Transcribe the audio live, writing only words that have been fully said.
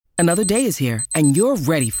Another day is here, and you're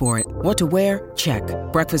ready for it. What to wear? Check.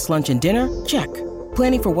 Breakfast, lunch, and dinner? Check.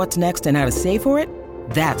 Planning for what's next and how to save for it?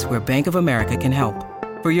 That's where Bank of America can help.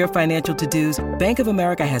 For your financial to-dos, Bank of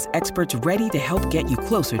America has experts ready to help get you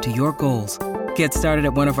closer to your goals. Get started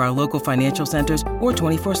at one of our local financial centers or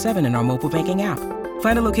 24/7 in our mobile banking app.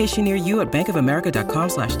 Find a location near you at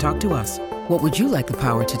bankofamerica.com/talktous. What would you like the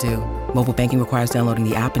power to do? Mobile banking requires downloading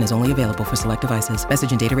the app and is only available for select devices.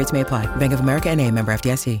 Message and data rates may apply. Bank of America N.A., member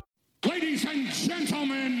FDIC. Ladies and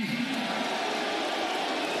gentlemen,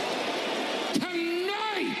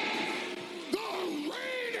 tonight, the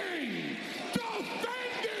reigning,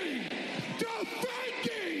 defending,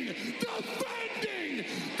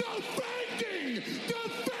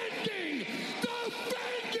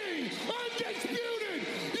 undisputed,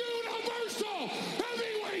 universal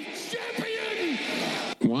heavyweight champion,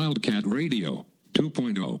 Wildcat Radio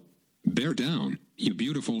 2.0. Bear down, you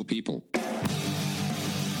beautiful people.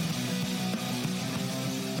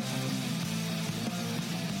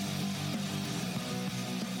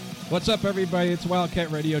 What's up, everybody? It's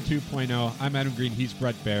Wildcat Radio 2.0. I'm Adam Green. He's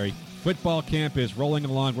Brett Barry. Football camp is rolling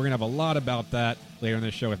along. We're going to have a lot about that later in the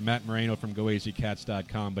show with Matt Moreno from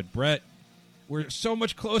GoAZCats.com. But, Brett, we're so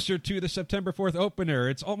much closer to the September 4th opener.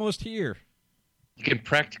 It's almost here. You can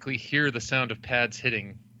practically hear the sound of pads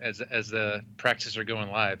hitting as the practices are going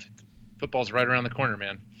live. Football's right around the corner,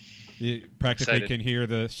 man. You practically Excited. can hear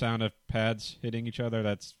the sound of pads hitting each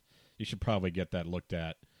other. You should probably get that looked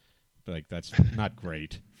at. Like, that's not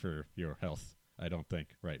great for your health, I don't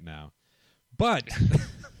think, right now. But,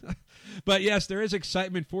 but yes, there is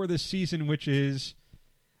excitement for this season, which is,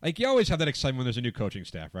 like, you always have that excitement when there's a new coaching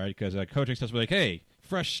staff, right? Because coaching staff's like, hey,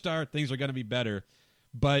 fresh start, things are going to be better.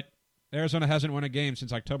 But Arizona hasn't won a game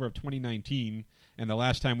since October of 2019, and the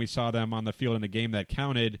last time we saw them on the field in a game that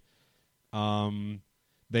counted,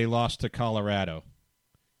 they lost to Colorado,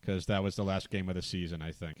 because that was the last game of the season,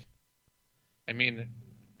 I think. I mean,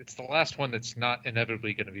 it's the last one that's not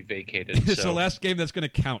inevitably going to be vacated. It's so. the last game that's going to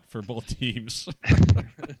count for both teams.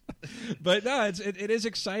 But no, it is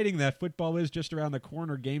exciting that football is just around the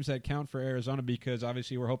corner, games that count for Arizona, because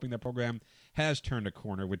obviously we're hoping the program has turned a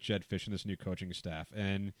corner with Jedd Fisch and this new coaching staff.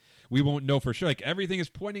 And we won't know for sure. Like, everything is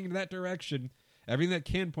pointing in that direction. Everything that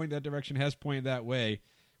can point that direction has pointed that way.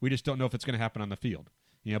 We just don't know if it's going to happen on the field.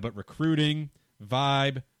 But recruiting,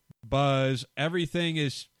 vibe, buzz,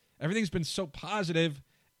 everything's been so positive.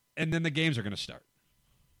 And then the games are going to start.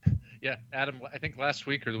 Yeah, Adam, I think last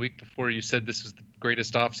week or the week before you said this is the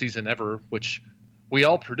greatest offseason ever, which we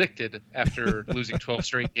all predicted after losing 12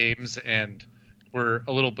 straight games, and we're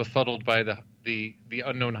a little befuddled by the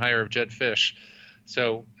unknown hire of Jedd Fisch.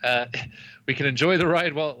 So we can enjoy the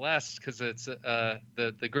ride while it lasts, because it's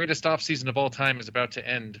the greatest offseason of all time is about to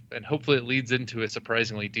end, and hopefully it leads into a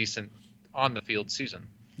surprisingly decent on-the-field season.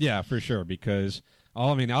 Yeah, for sure, because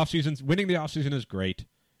winning the offseason is great.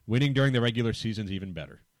 Winning during the regular season is even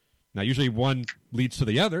better. Now, usually one leads to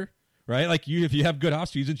the other, right? Like, if you have good off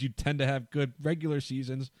seasons, you tend to have good regular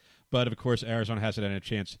seasons. But, of course, Arizona hasn't had a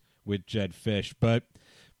chance with Jedd Fisch. But,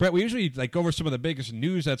 Brett, we usually go over some of the biggest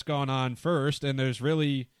news that's gone on first, and it's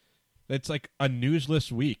like a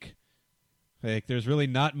newsless week. Like, there's really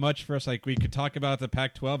not much for us. Like, we could talk about the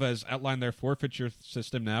Pac-12 has outlined their forfeiture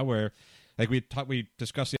system now, where, like, we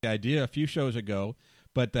discussed the idea a few shows ago,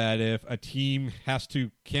 but that if a team has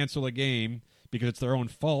to cancel a game because it's their own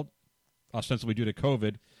fault, ostensibly due to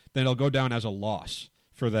COVID, then it'll go down as a loss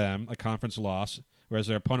for them, a conference loss, whereas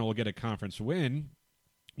their opponent will get a conference win,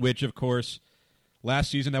 which, of course,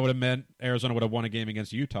 last season that would have meant Arizona would have won a game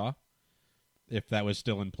against Utah if that was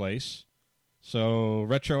still in place. So,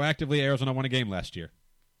 retroactively, Arizona won a game last year.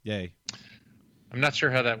 Yay. I'm not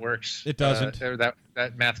sure how that works. It doesn't.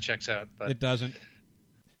 That math checks out. But it doesn't.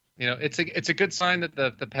 It's a good sign that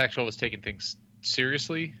the Pac-12 is taking things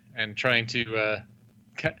seriously and trying to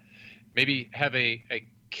maybe have a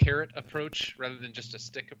carrot approach rather than just a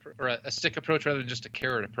stick or a stick approach rather than just a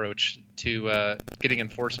carrot approach to getting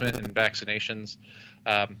enforcement and vaccinations.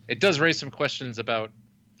 It does raise some questions about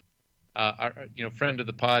our friend of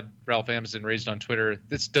the pod, Ralph Amazon, raised on Twitter.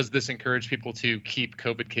 Does this encourage people to keep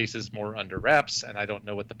COVID cases more under wraps? And I don't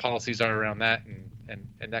know what the policies are around that, and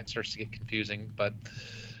that starts to get confusing. But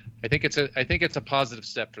I think it's a positive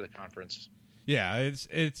step for the conference. Yeah,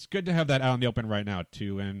 it's good to have that out in the open right now,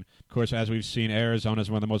 too. And, of course, as we've seen, Arizona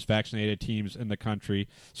is one of the most vaccinated teams in the country.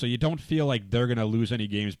 So you don't feel like they're going to lose any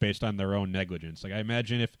games based on their own negligence. Like, I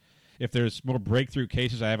imagine if there's more breakthrough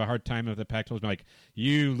cases, I have a hard time with the Pac-12 like,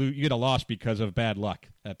 you get a loss because of bad luck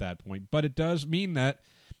at that point. But it does mean that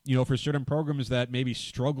for certain programs that maybe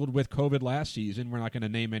struggled with COVID last season, we're not going to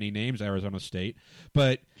name any names, Arizona State,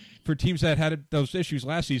 but for teams that had those issues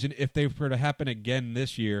last season, if they were to happen again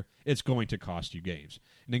this year, it's going to cost you games.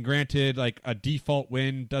 And then granted, like a default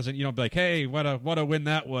win doesn't, be like, hey, what a win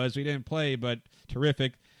that was. We didn't play, but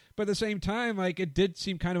terrific. But at the same time, like, it did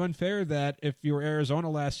seem kind of unfair that if you were Arizona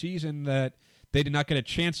last season, that they did not get a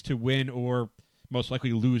chance to win or most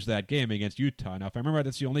likely lose that game against Utah. Now, if I remember right,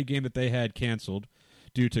 that's the only game that they had canceled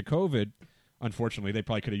due to COVID. Unfortunately, they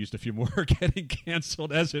probably could have used a few more getting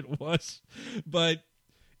canceled as it was. But,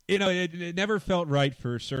 it never felt right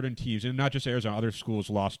for certain teams, and not just Arizona. Other schools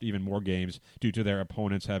lost even more games due to their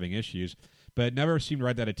opponents having issues. But it never seemed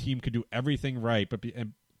right that a team could do everything right,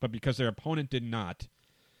 but because their opponent did not,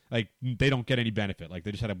 like, they don't get any benefit. Like,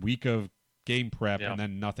 they just had a week of game prep and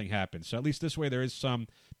then nothing happens. So at least this way there is some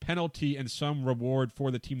penalty and some reward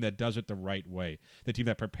for the team that does it the right way. The team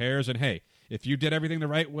that prepares and, hey, if you did everything the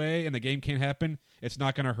right way and the game can't happen, it's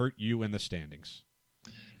not going to hurt you in the standings.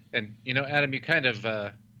 And, Adam, you kind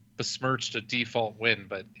of besmirched a default win,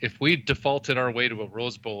 but if we defaulted our way to a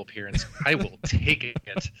Rose Bowl appearance, I will take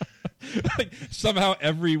it. Like, somehow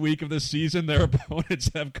every week of the season their opponents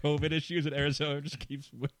have COVID issues and Arizona just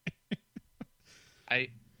keeps winning.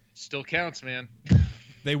 Still counts, man.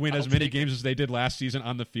 They win as many games as they did last season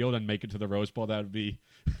on the field and make it to the Rose Bowl. That would be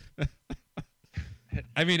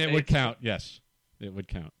I mean, it would count. Yes, it would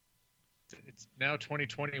count. It's now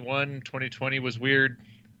 2021. 2020 was weird.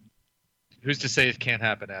 Who's to say it can't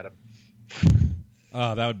happen, Adam?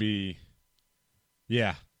 Oh, that would be...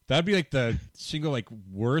 Yeah. That would be like the single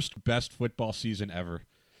worst, best football season ever.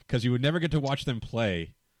 Because you would never get to watch them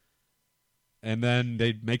play. And then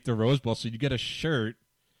they'd make the Rose Bowl, so you get a shirt,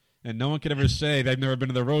 and no one could ever say they've never been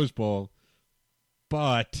to the Rose Bowl.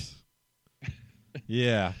 But,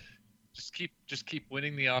 yeah. Just keep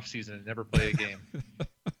winning the offseason and never play a game.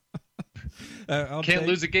 Can't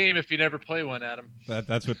lose a game if you never play one, Adam.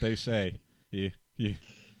 That's what they say. And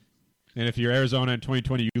if you're Arizona in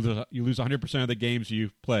 2020, you lose 100% of the games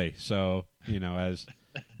you play. So, as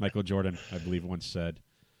Michael Jordan, I believe, once said.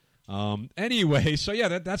 Anyway, so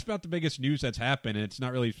yeah, that's about the biggest news that's happened, and it's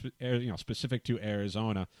not really specific to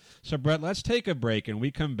Arizona. So, Brett, let's take a break, and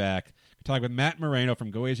we come back. Talk with Matt Moreno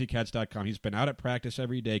from GoAZCats.com. He's been out at practice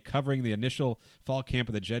every day covering the initial fall camp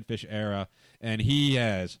of the Jedfish era, and he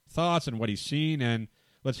has thoughts on what he's seen, and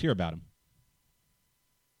let's hear about him.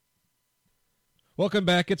 Welcome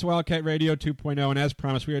back. It's Wildcat Radio 2.0, and as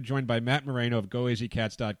promised, we are joined by Matt Moreno of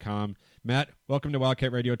GoAZCats.com. Matt, welcome to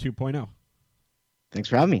Wildcat Radio 2.0. Thanks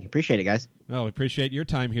for having me. Appreciate it, guys. Well, we appreciate your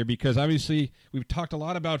time here because obviously we've talked a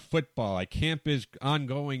lot about football. Camp is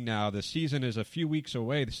ongoing now. The season is a few weeks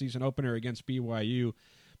away, the season opener against BYU,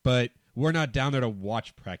 but we're not down there to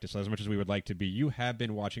watch practice as much as we would like to be. You have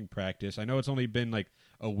been watching practice. I know it's only been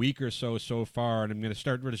a week or so far, and I'm going to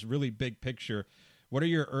start with this really big picture. What are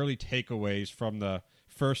your early takeaways from the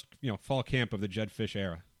first fall camp of the Jedfish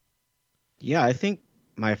era? Yeah, I think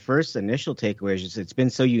my first initial takeaway is just it's been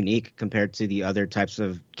so unique compared to the other types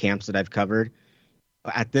of camps that I've covered.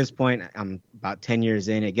 At this point, I'm about 10 years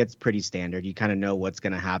in. It gets pretty standard. You kind of know what's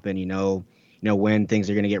going to happen. You know when things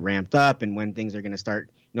are going to get ramped up and when things are going to start,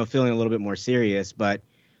 feeling a little bit more serious. But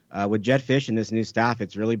with Jedfish and this new staff,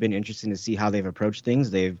 it's really been interesting to see how they've approached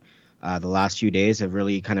things. They've the last few days have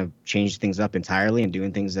really kind of changed things up entirely and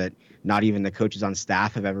doing things that not even the coaches on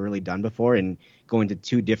staff have ever really done before, and going to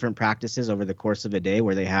 2 different practices over the course of a day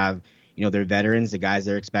where they have, their veterans, the guys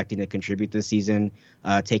they're expecting to contribute this season,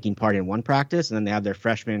 taking part in one practice, and then they have their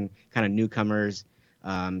freshmen kind of newcomers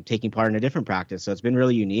taking part in a different practice. So it's been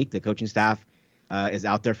really unique. The coaching staff is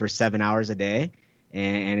out there for 7 hours a day,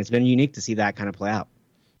 and it's been unique to see that kind of play out.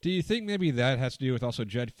 Do you think maybe that has to do with also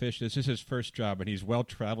Jedfish? This is his first job, and he's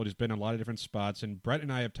well-traveled. He's been in a lot of different spots, and Brett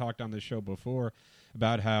and I have talked on this show before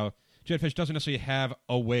about how Jedfish doesn't necessarily have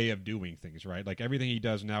a way of doing things, right? Like everything he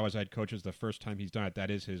does now as head coach is the first time he's done it. That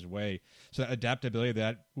is his way. So that adaptability,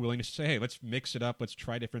 that willingness to say, hey, let's mix it up. Let's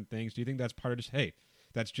try different things. Do you think that's part of just, hey,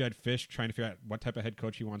 that's Jedfish trying to figure out what type of head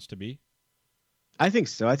coach he wants to be? I think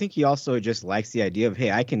so. I think he also just likes the idea of, hey,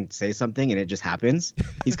 I can say something and it just happens.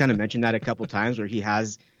 He's kind of mentioned that a couple times where he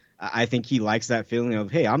has, I think he likes that feeling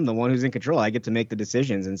of, hey, I'm the one who's in control. I get to make the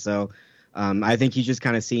decisions. And so I think he's just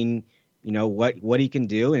kind of seen, what he can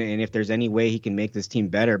do. And if there's any way he can make this team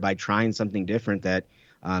better by trying something different that,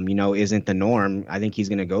 isn't the norm, I think he's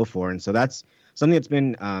going to go for. And so that's something that's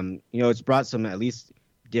been, it's brought some at least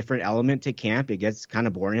different element to camp. It gets kind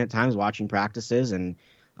of boring at times watching practices and,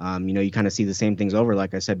 you kind of see the same things over,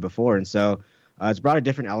 like I said before. And so it's brought a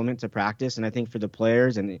different element to practice. And I think for the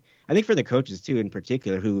players and I think for the coaches, too, in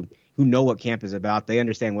particular, who know what camp is about, they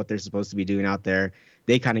understand what they're supposed to be doing out there.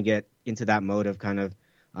 they kind of get into that mode of kind of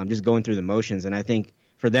just going through the motions. And I think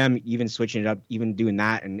for them, even switching it up, even doing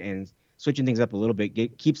that and switching things up a little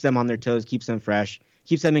bit, keeps them on their toes, keeps them fresh,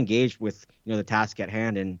 keeps them engaged with the task at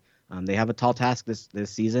hand. And they have a tall task this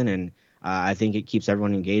season, and I think it keeps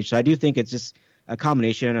everyone engaged. So I do think it's just a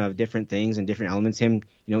combination of different things and different elements. Him,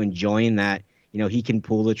 enjoying that, he can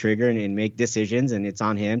pull the trigger and make decisions, and it's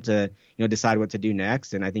on him to, decide what to do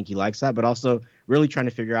next. And I think he likes that, but also really trying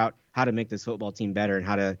to figure out how to make this football team better and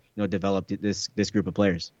how to, develop this group of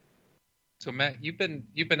players. So Matt, you've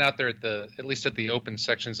been out there at least at the open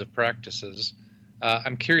sections of practices.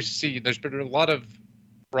 I'm curious to see. There's been a lot of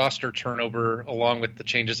roster turnover, along with the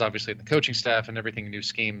changes, obviously, in the coaching staff and everything, new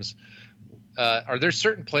schemes. Are there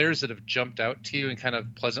certain players that have jumped out to you and kind of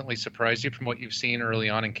pleasantly surprised you from what you've seen early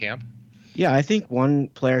on in camp? Yeah, I think one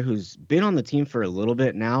player who's been on the team for a little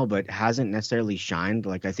bit now, but hasn't necessarily shined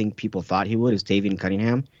like I think people thought he would, is Tavian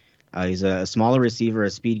Cunningham. He's a smaller receiver, a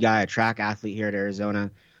speed guy, a track athlete here at Arizona,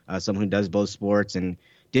 someone who does both sports, and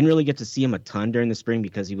didn't really get to see him a ton during the spring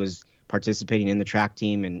because he was participating in the track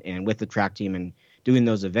team and with the track team and doing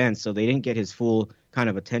those events. So they didn't get his full kind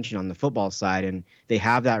of attention on the football side, and they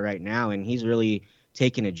have that right now, and he's really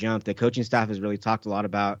taken a jump. The coaching staff has really talked a lot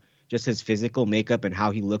about just his physical makeup and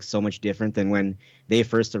how he looks so much different than when they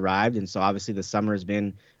first arrived. And so obviously the summer has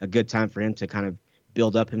been a good time for him to kind of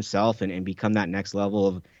build up himself and become that next level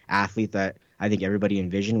of athlete that I think everybody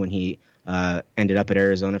envisioned when he ended up at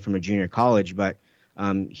Arizona from a junior college. But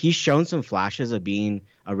he's shown some flashes of being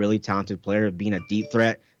a really talented player, of being a deep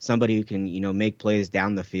threat, somebody who can, make plays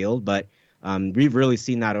down the field. But we've really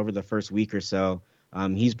seen that over the first week or so.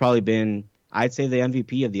 He's probably been, I'd say, the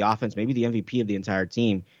MVP of the offense, maybe the MVP of the entire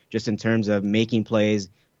team, just in terms of making plays,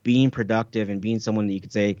 being productive, and being someone that you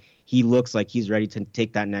could say he looks like he's ready to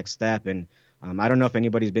take that next step. And I don't know if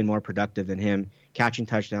anybody's been more productive than him, catching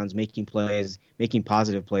touchdowns, making plays, making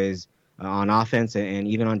positive plays on offense and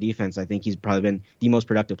even on defense. I think he's probably been the most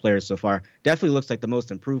productive player so far. Definitely looks like the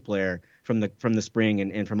most improved player from the spring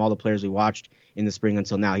and from all the players we watched in the spring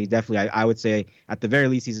until now. He's definitely, I would say, at the very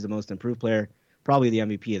least, he's the most improved player, probably the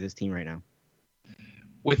MVP of this team right now.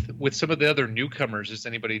 With some of the other newcomers, has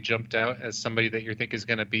anybody jumped out as somebody that you think is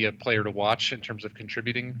going to be a player to watch in terms of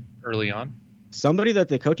contributing early on? Somebody that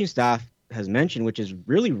the coaching staff has mentioned, which is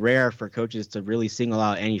really rare for coaches to really single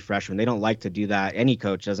out any freshman. They don't like to do that. Any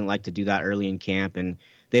coach doesn't like to do that early in camp, and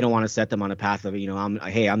they don't want to set them on a path of,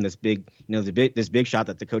 I'm this big, this big shot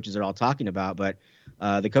that the coaches are all talking about. But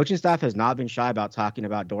the coaching staff has not been shy about talking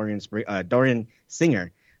about Dorian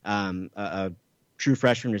Singer, a true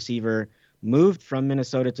freshman receiver. Moved from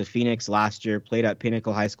Minnesota to Phoenix last year, played at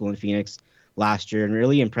Pinnacle High School in Phoenix last year, and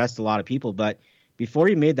really impressed a lot of people. But before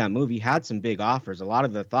he made that move, he had some big offers. A lot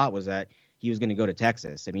of the thought was that he was going to go to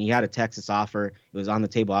Texas. I mean, he had a Texas offer. It was on the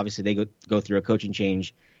table. Obviously, they go through a coaching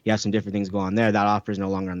change. He has some different things go on there. That offer is no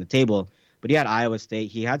longer on the table. But he had Iowa State.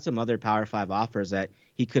 He had some other Power 5 offers that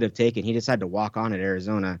he could have taken. He decided to walk on at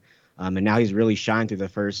Arizona, and now he's really shined through the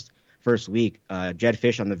first week. Jed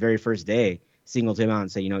Fish on the very first day singled him out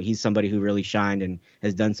and said, he's somebody who really shined and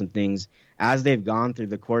has done some things. As they've gone through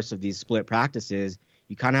the course of these split practices,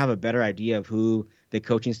 you kind of have a better idea of who the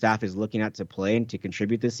coaching staff is looking at to play and to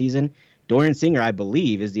contribute this season. Dorian Singer, I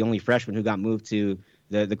believe, is the only freshman who got moved to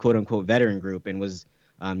the quote-unquote veteran group and was,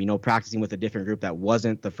 practicing with a different group that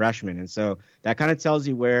wasn't the freshman. And so that kind of tells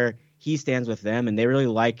you where he stands with them, and they really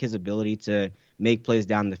like his ability to make plays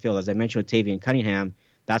down the field. As I mentioned with Tavian Cunningham,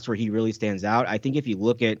 that's where he really stands out. I think if you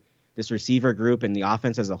look at this receiver group and the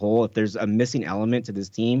offense as a whole, if there's a missing element to this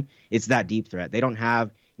team, it's that deep threat. They don't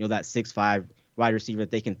have, that 6'5" wide receiver that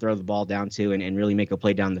they can throw the ball down to and really make a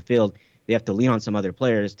play down the field. They have to lean on some other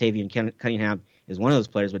players. Tavian Cunningham is one of those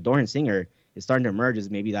players, but Dorian Singer is starting to emerge as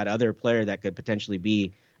maybe that other player that could potentially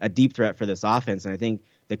be a deep threat for this offense. And I think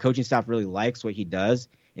the coaching staff really likes what he does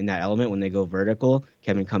in that element when they go vertical.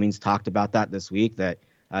 Kevin Cummings talked about that this week, that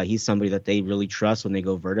he's somebody that they really trust when they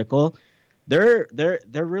go vertical. They're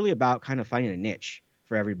really about kind of finding a niche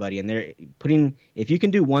for everybody, and they're putting, if you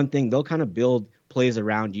can do one thing, they'll kind of build plays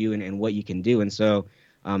around you and what you can do. And so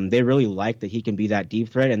they really like that he can be that deep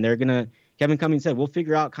threat, and Kevin Cummings said, we'll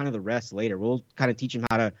figure out kind of the rest later. We'll kind of teach him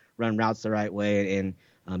how to run routes the right way and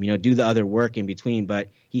do the other work in between. But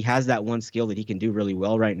he has that one skill that he can do really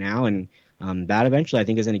well right now, and that eventually I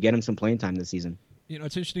think is going to get him some playing time this season.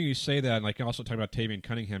 It's interesting you say that, and like also talking about Tavian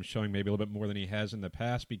Cunningham showing maybe a little bit more than he has in the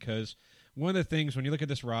past, because one of the things when you look at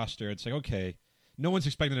this roster, it's like, okay, no one's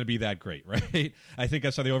expecting it to be that great, right? I think I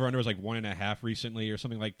saw the over-under was like 1.5 recently or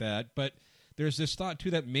something like that. But there's this thought,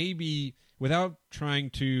 too, that maybe without trying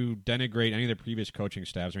to denigrate any of the previous coaching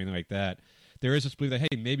staffs or anything like that, there is this belief that,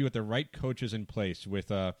 hey, maybe with the right coaches in place, with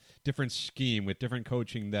a different scheme, with different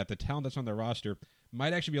coaching, that the talent that's on the roster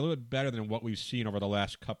might actually be a little bit better than what we've seen over the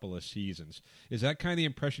last couple of seasons. Is that kind of the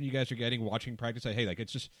impression you guys are getting watching practice? That, hey, like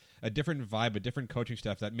it's just a different vibe, a different coaching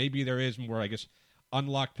staff, that maybe there is more, I guess,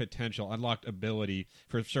 unlocked potential, unlocked ability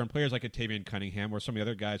for certain players like Tavian Cunningham or some of the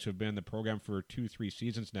other guys who have been in the program for 2-3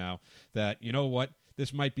 seasons now, that, you know what,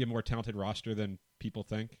 this might be a more talented roster than people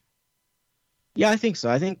think? Yeah, I think so.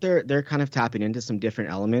 I think they're kind of tapping into some different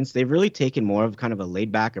elements. They've really taken more of kind of a laid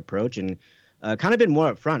back approach and kind of been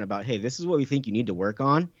more upfront about, hey, this is what we think you need to work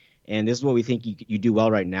on, and this is what we think you do well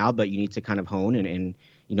right now, but you need to kind of hone and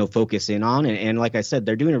focus in on. And like I said,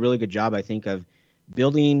 they're doing a really good job, I think, of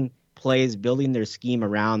building plays, building their scheme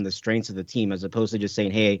around the strengths of the team, as opposed to just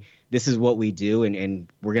saying, hey, this is what we do, and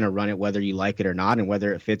we're going to run it whether you like it or not, and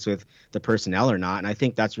whether it fits with the personnel or not. And I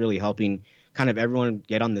think that's really helping kind of everyone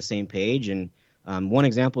get on the same page. And one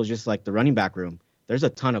example is just like the running back room. There's a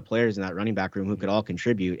ton of players in that running back room who could all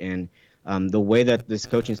contribute. And the way that this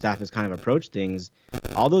coaching staff has kind of approached things,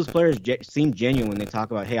 all those players seem genuine when they talk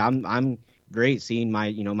about, hey, I'm great seeing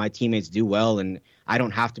my teammates do well, and I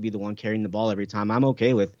don't have to be the one carrying the ball every time. I'm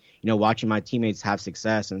okay with watching my teammates have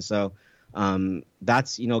success. And so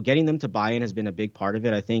that's getting them to buy in has been a big part of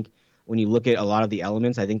it. I think when you look at a lot of the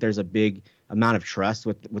elements, I think there's a big amount of trust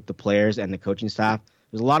with the players and the coaching staff.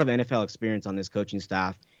 There's a lot of NFL experience on this coaching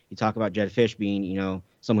staff. You talk about Jedd Fisch being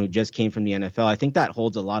someone who just came from the NFL. I think that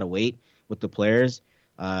holds a lot of weight with the players.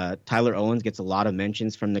 Tyler Owens gets a lot of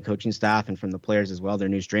mentions from the coaching staff and from the players as well. Their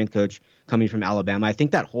new strength coach coming from Alabama. I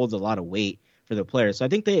think that holds a lot of weight for the players. So I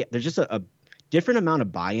think there's just a different amount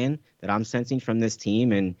of buy-in that I'm sensing from this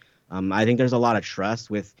team. And I think there's a lot of trust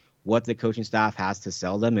with what the coaching staff has to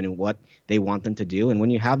sell them and what they want them to do. And when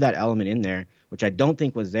you have that element in there, which I don't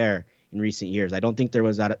think was there in recent years, I don't think there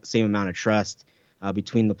was that same amount of trust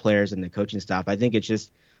between the players and the coaching staff. I think it's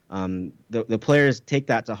just the players take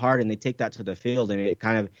that to heart and they take that to the field, and it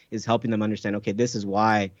kind of is helping them understand, okay, this is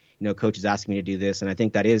why coach is asking me to do this. And I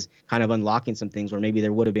think that is kind of unlocking some things where maybe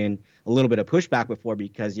there would have been a little bit of pushback before,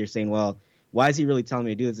 because you're saying, well, why is he really telling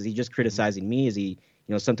me to do this? Is he just criticizing me? Is he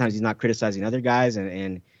sometimes he's not criticizing other guys,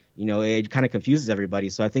 and it kind of confuses everybody.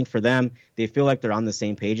 So I think for them, they feel like they're on the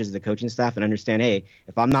same page as the coaching staff and understand, hey,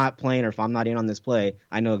 if I'm not playing or if I'm not in on this play,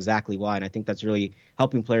 I know exactly why. And I think that's really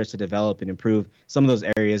helping players to develop and improve some of those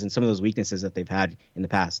areas and some of those weaknesses that they've had in the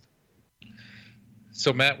past.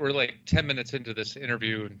 So, Matt, we're like 10 minutes into this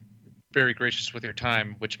interview, and very gracious with your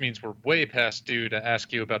time, which means we're way past due to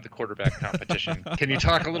ask you about the quarterback competition. Can you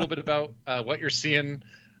talk a little bit about what you're seeing?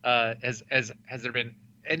 Has there been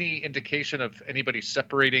any indication of anybody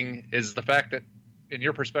separating? Is the fact that, in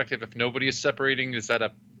your perspective, if nobody is separating, is that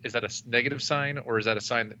a negative sign, or is that a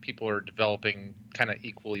sign that people are developing kind of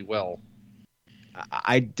equally well?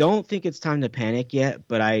 I don't think it's time to panic yet,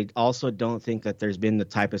 but I also don't think that there's been the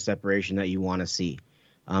type of separation that you want to see.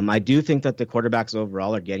 I do think that the quarterbacks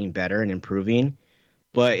overall are getting better and improving,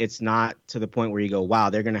 but it's not to the point where you go, wow,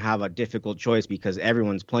 they're going to have a difficult choice because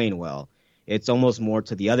everyone's playing well. It's almost more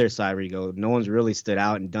to the other side where you go, no one's really stood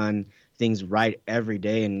out and done things right every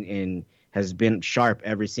day and has been sharp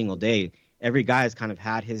every single day. Every guy has kind of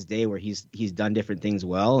had his day where he's done different things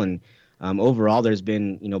well. And overall, there's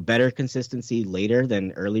been better consistency later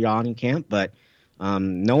than earlier on in camp, but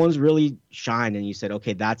no one's really shined and you said,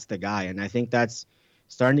 okay, that's the guy. And I think that's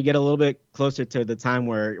starting to get a little bit closer to the time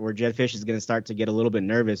where Jedd Fisch is going to start to get a little bit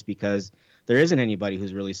nervous, because there isn't anybody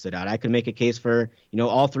who's really stood out. I could make a case for,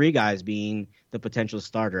 all three guys being the potential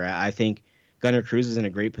starter. I think Gunnar Cruz is in a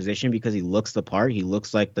great position because he looks the part. He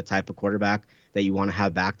looks like the type of quarterback that you want to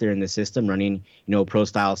have back there in the system, running, a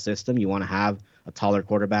pro-style system. You want to have a taller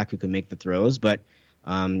quarterback who can make the throws. But,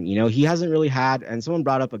 he hasn't really had, and someone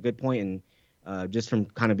brought up a good point, and just from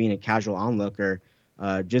kind of being a casual onlooker,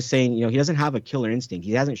 just saying, he doesn't have a killer instinct.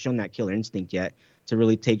 He hasn't shown that killer instinct yet to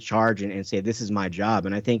really take charge and say, this is my job.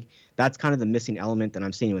 And I think that's kind of the missing element that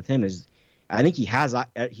I'm seeing with him is I think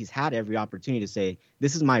he's had every opportunity to say,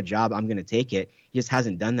 this is my job, I'm going to take it. He just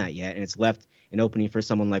hasn't done that yet. And it's left an opening for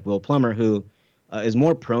someone like Will Plummer, who is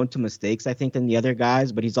more prone to mistakes, I think, than the other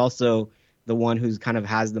guys. But he's also the one who's kind of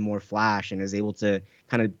has the more flash and is able to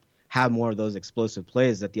kind of have more of those explosive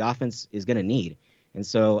plays that the offense is going to need. And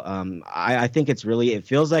so I think it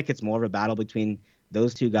feels like it's more of a battle between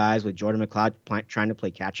those two guys, with Jordan McLeod trying to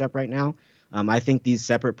play catch up right now. I think these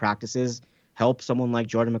separate practices help someone like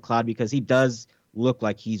Jordan McLeod because he does look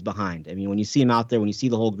like he's behind. I mean, when you see him out there, when you see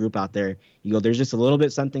the whole group out there, you go, there's just a little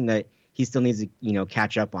bit something that he still needs to,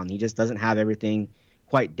 catch up on. He just doesn't have everything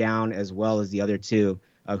quite down as well as the other two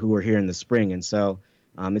who were here in the spring. And so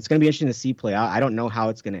it's going to be interesting to see play out. I don't know how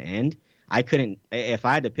it's going to end. I couldn't, if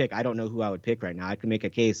I had to pick, I don't know who I would pick right now. I could make a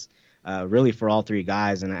case really for all three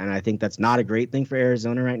guys, and I think that's not a great thing for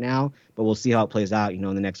Arizona right now, but we'll see how it plays out, in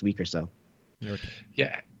the next week or so.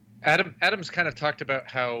 Yeah, Adam's kind of talked about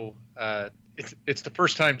how it's the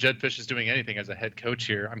first time Jedd Fisch is doing anything as a head coach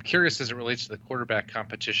here. I'm curious as it relates to the quarterback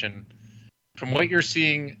competition. From what you're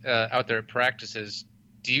seeing out there at practices,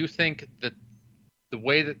 do you think that the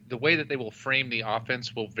way that they will frame the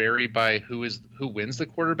offense will vary by who wins the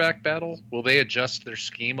quarterback battle? Will they adjust their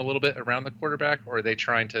scheme a little bit around the quarterback, or are they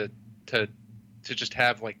trying to just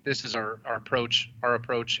have like, this is our approach,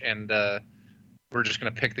 and we're just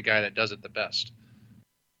going to pick the guy that does it the best?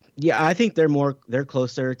 Yeah, I think they're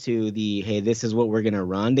closer to the, hey, this is what we're going to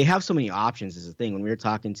run. They have so many options is the thing. When we were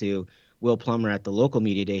talking to Will Plummer at the local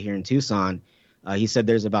media day here in Tucson, he said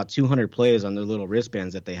there's about 200 plays on their little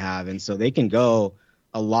wristbands that they have. And so they can go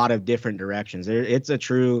a lot of different directions. It's a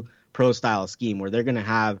true pro style scheme where they're going to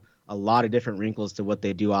have a lot of different wrinkles to what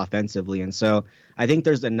they do offensively. And so I think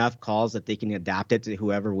there's enough calls that they can adapt it to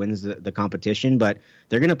whoever wins the competition, but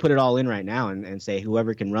they're going to put it all in right now and say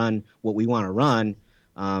whoever can run what we want to run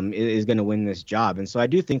is going to win this job. And so I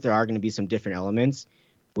do think there are going to be some different elements.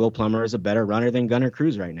 Will Plummer is a better runner than Gunnar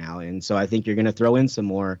Cruz right now. And so I think you're going to throw in some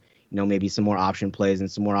more, maybe some more option plays and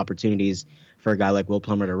some more opportunities for a guy like Will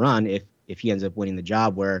Plummer to run if he ends up winning the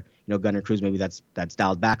job, where, Gunnar Cruz, maybe that's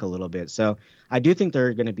dialed back a little bit. So I do think there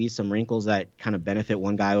are going to be some wrinkles that kind of benefit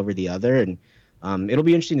one guy over the other. And it'll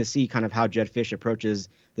be interesting to see kind of how Jedd Fisch approaches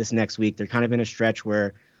this next week. They're kind of in a stretch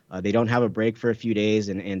where they don't have a break for a few days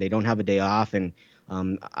and they don't have a day off. And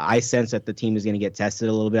I sense that the team is going to get tested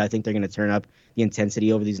a little bit. I think they're going to turn up the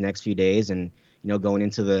intensity over these next few days and, going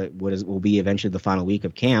into will be eventually the final week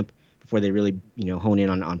of camp before they really, hone in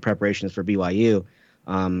on preparations for BYU.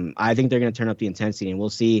 I think they're going to turn up the intensity, and we'll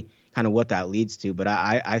see kind of what that leads to. But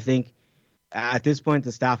I think at this point,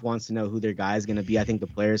 the staff wants to know who their guy is going to be. I think the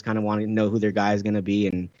players kind of want to know who their guy is going to be,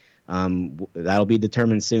 and that'll be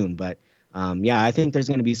determined soon. But, I think there's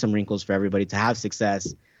going to be some wrinkles for everybody to have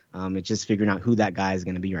success. It's just figuring out who that guy is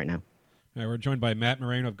going to be right now. All right, we're joined by Matt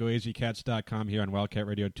Moreno of GoAZCats.com here on Wildcat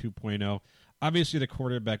Radio 2.0. Obviously, the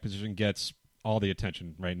quarterback position gets all the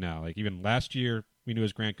attention right now. Like, even last year, we knew it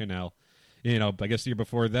was Grant Gunnell. I guess the year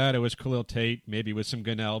before that, it was Khalil Tate, maybe with some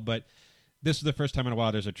Gunnell. But this is the first time in a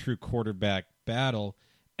while there's a true quarterback battle.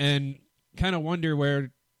 And kind of wonder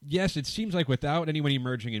where, yes, it seems like without anyone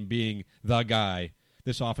emerging and being the guy,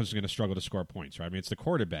 this offense is going to struggle to score points, right? I mean, it's the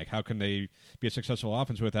quarterback. How can they be a successful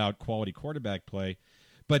offense without quality quarterback play?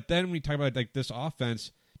 But then when we talk about like this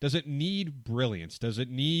offense, does it need brilliance? Does it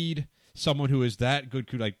need someone who is that good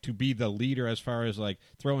to be the leader as far as like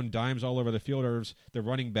throwing dimes all over the field, or the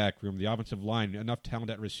running back room, the offensive line, enough talent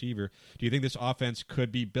at receiver? Do you think this offense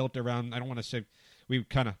could be built around, I don't want to say, we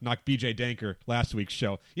kind of knocked BJ Danker last week's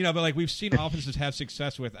show, but like we've seen offenses have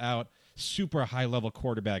success without super high-level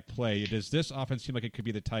quarterback play. Does this offense seem like it could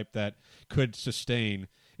be the type that could sustain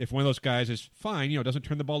if one of those guys is fine, doesn't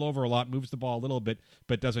turn the ball over a lot, moves the ball a little bit,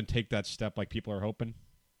 but doesn't take that step like people are hoping?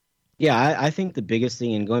 Yeah, I think the biggest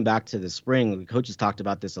thing, and going back to the spring, the coaches talked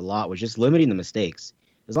about this a lot, was just limiting the mistakes.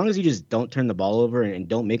 As long as you just don't turn the ball over and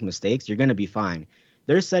don't make mistakes, you're going to be fine.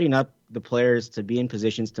 They're setting up the players to be in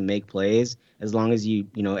positions to make plays as long as you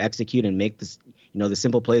execute and make this, the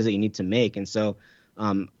simple plays that you need to make. And so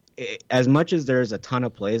as much as there's a ton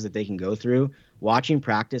of plays that they can go through, watching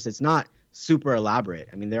practice, it's not super elaborate.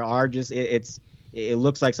 I mean, there are just it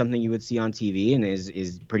looks like something you would see on TV and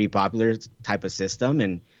is pretty popular type of system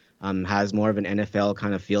and has more of an NFL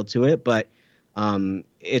kind of feel to it. But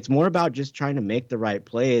it's more about just trying to make the right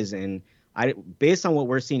plays. And based on what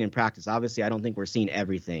we're seeing in practice, obviously I don't think we're seeing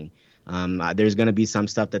everything. There's going to be some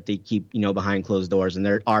stuff that they keep, behind closed doors. And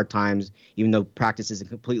there are times, even though practice isn't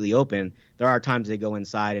completely open, there are times they go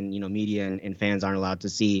inside and, media and fans aren't allowed to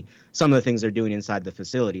see some of the things they're doing inside the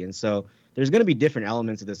facility. And so there's going to be different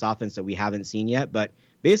elements of this offense that we haven't seen yet. But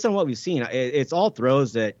based on what we've seen, it's all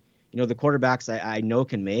throws that, the quarterbacks I know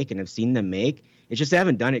can make and have seen them make. It's just they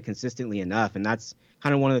haven't done it consistently enough. And that's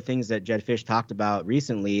kind of one of the things that Jedd Fisch talked about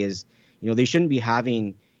recently is, they shouldn't be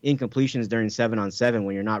having incompletions during 7-on-7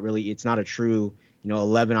 when you're not really, it's not a true,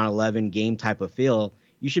 11-on-11 game type of feel.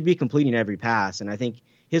 You should be completing every pass. And I think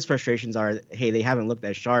his frustrations are, hey, they haven't looked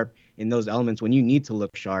as sharp in those elements when you need to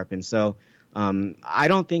look sharp. And so I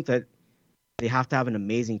don't think that they have to have an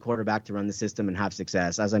amazing quarterback to run the system and have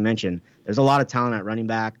success. As I mentioned, there's a lot of talent at running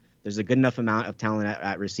back. There's a good enough amount of talent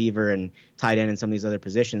at receiver and tight end and some of these other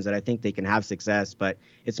positions that I think they can have success. But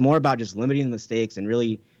it's more about just limiting the mistakes and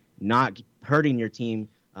really not hurting your team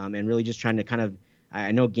and really just trying to kind of,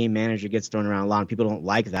 I know game manager gets thrown around a lot and people don't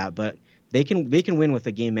like that, but they can win with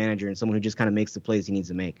a game manager and someone who just kind of makes the plays he needs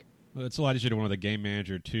to make. Well, it's a lot easier to win with a game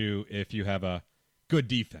manager, too, if you have a good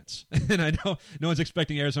defense. And I know no one's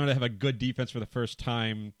expecting Arizona to have a good defense for the first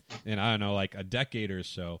time in, I don't know, like a decade or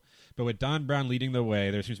so. But with Don Brown leading the way,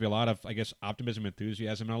 there seems to be a lot of, I guess, optimism,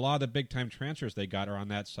 enthusiasm, and a lot of the big-time transfers they got are on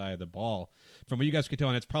that side of the ball. From what you guys can tell,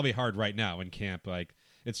 and it's probably hard right now in camp, I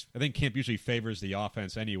think camp usually favors the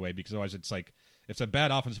offense anyway, because otherwise it's like, if it's a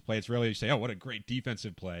bad offensive play, it's really you say, oh, what a great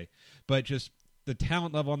defensive play. But just the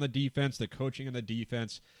talent level on the defense, the coaching on the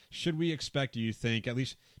defense, should we expect, do you think, at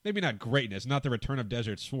least maybe not greatness, not the return of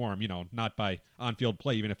Desert Swarm, not by on-field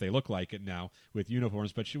play, even if they look like it now with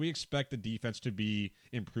uniforms, but should we expect the defense to be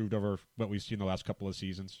improved over what we've seen the last couple of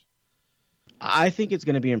seasons? I think it's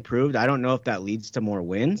going to be improved. I don't know if that leads to more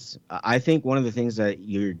wins. I think one of the things that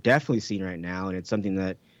you're definitely seeing right now, and it's something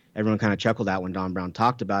that everyone kind of chuckled at when Don Brown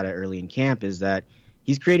talked about it early in camp, is that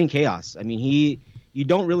he's creating chaos. I mean, you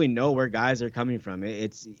don't really know where guys are coming from.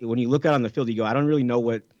 It's when you look out on the field, you go, I don't really know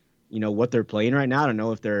what they're playing right now. I don't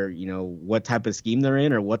know if they're, what type of scheme they're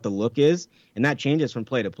in or what the look is. And that changes from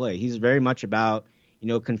play to play. He's very much about,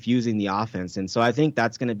 confusing the offense. And so I think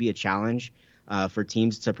that's going to be a challenge for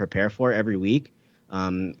teams to prepare for every week.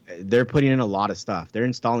 They're putting in a lot of stuff. They're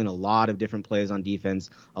installing a lot of different plays on defense,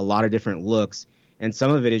 a lot of different looks. And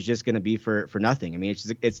some of it is just going to be for nothing. I mean,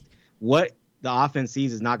 it's what the offense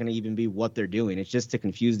sees is not going to even be what they're doing. It's just to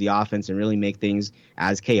confuse the offense and really make things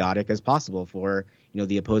as chaotic as possible for,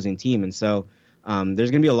 the opposing team. And so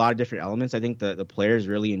there's going to be a lot of different elements. I think the players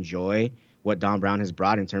really enjoy what Don Brown has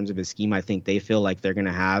brought in terms of his scheme. I think they feel like they're going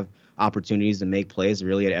to have opportunities to make plays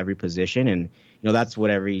really at every position. And, that's what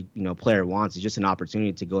every, player wants, is just an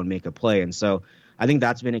opportunity to go and make a play. And so I think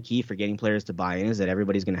that's been a key for getting players to buy in, is that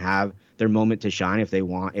everybody's going to have their moment to shine if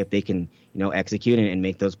they can, execute and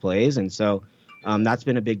make those plays. And so that's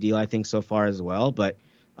been a big deal, I think, so far as well. But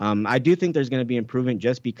I do think there's going to be improvement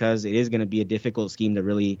just because it is going to be a difficult scheme to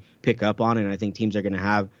really pick up on. And I think teams are going to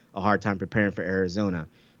have a hard time preparing for Arizona.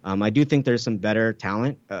 I do think there's some better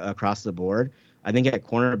talent across the board. I think at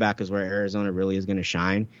cornerback is where Arizona really is going to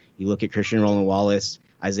shine. You look at Christian Roland-Wallace,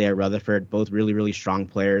 Isaiah Rutherford, both really, really strong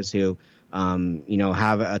players who,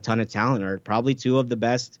 have a ton of talent, are probably two of the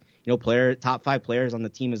best, top 5 players on the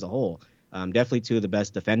team as a whole. Definitely two of the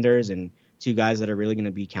best defenders and two guys that are really going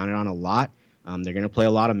to be counted on a lot. They're going to play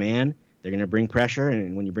a lot of man. They're going to bring pressure.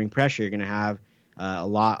 And when you bring pressure, you're going to have a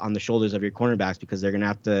lot on the shoulders of your cornerbacks because they're going to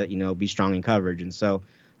have to, be strong in coverage. And so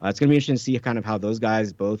it's going to be interesting to see kind of how those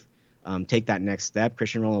guys both take that next step.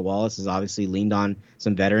 Christian Roland-Wallace has obviously leaned on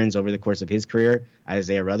some veterans over the course of his career.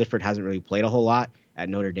 Isaiah Rutherford hasn't really played a whole lot at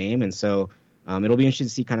Notre Dame. And so it'll be interesting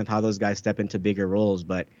to see kind of how those guys step into bigger roles.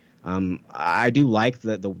 But I do like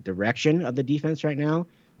the direction of the defense right now.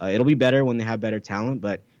 It'll be better when they have better talent,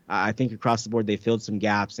 but I think across the board they filled some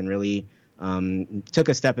gaps and really took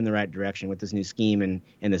a step in the right direction with this new scheme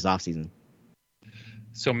and this offseason.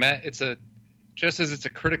 So Matt, just as it's a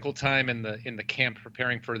critical time in the camp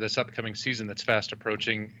preparing for this upcoming season that's fast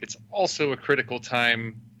approaching, it's also a critical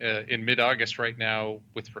time in mid-August right now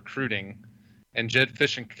with recruiting. And Jedd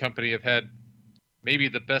Fisch and company have had maybe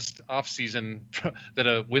the best offseason that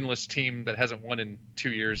a winless team that hasn't won in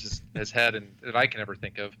 2 years has had, and that I can ever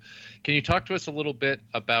think of. Can you talk to us a little bit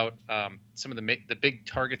about some of the big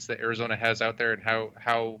targets that Arizona has out there and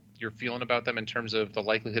how you're feeling about them in terms of the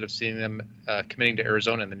likelihood of seeing them committing to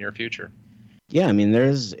Arizona in the near future? Yeah, I mean,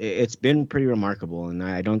 it's been pretty remarkable, and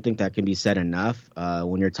I don't think that can be said enough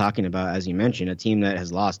when you're talking about, as you mentioned, a team that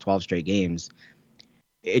has lost 12 straight games.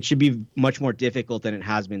 It should be much more difficult than it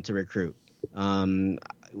has been to recruit.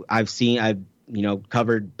 I've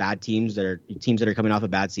covered bad teams that are coming off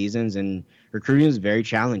of bad seasons, and recruiting is very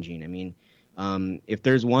challenging. I mean, if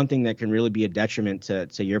there's one thing that can really be a detriment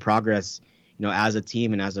to your progress, as a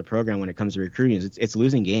team and as a program when it comes to recruiting, it's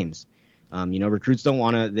losing games. Recruits don't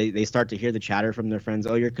want to, they start to hear the chatter from their friends.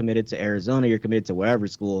 Oh, you're committed to Arizona. You're committed to wherever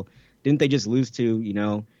school. Didn't they just lose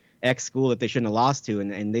to, X school that they shouldn't have lost to?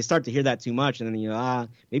 And they start to hear that too much. And then,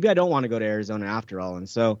 maybe I don't want to go to Arizona after all. And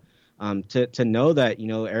so to know that,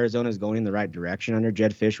 Arizona is going in the right direction under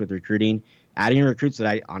Jedd Fisch with recruiting, adding recruits that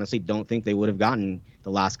I honestly don't think they would have gotten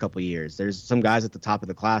the last couple of years. There's some guys at the top of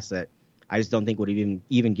the class that I just don't think would have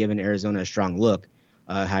even given Arizona a strong look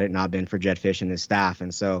had it not been for Jedd Fisch and his staff.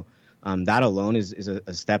 And so that alone is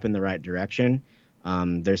a step in the right direction.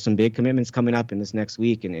 There's some big commitments coming up in this next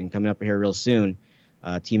week and coming up here real soon.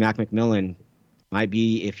 T-Mac McMillan might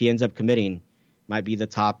be, if he ends up committing, might be the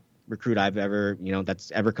top recruit I've ever, that's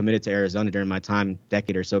ever committed to Arizona during my time,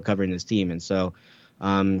 decade or so covering this team. And so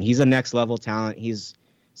he's a next level talent. He's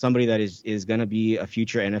somebody that is going to be a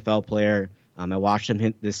future NFL player. I watched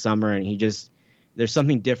him this summer, and he just there's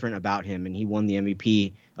something different about him, and he won the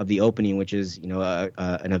MVP of the opening, which is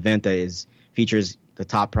an event that features the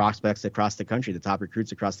top prospects across the country, the top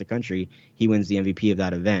recruits across the country. He wins the MVP of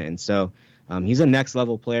that event, and so he's a next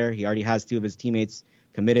level player. He already has 2 of his teammates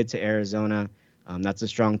committed to Arizona. That's a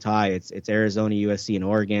strong tie. It's Arizona, USC, and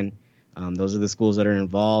Oregon. Those are the schools that are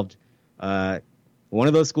involved. One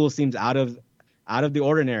of those schools seems out of the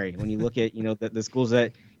ordinary when you look at the schools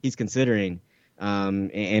that he's considering.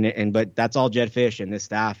 But that's all Jedd Fisch and this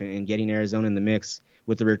staff, and getting Arizona in the mix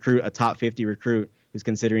with a top 50 recruit who's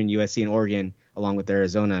considering USC and Oregon along with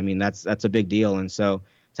Arizona. I mean, that's a big deal. And so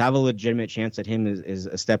to have a legitimate chance at him is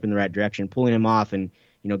a step in the right direction. Pulling him off and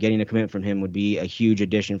getting a commitment from him would be a huge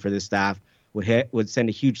addition for this staff. Would send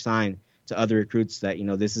a huge sign to other recruits that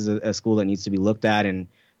this is a school that needs to be looked at, and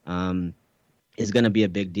is going to be a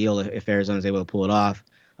big deal if Arizona is able to pull it off.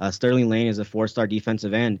 Sterling Lane is a 4-star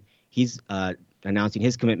defensive end. He's announcing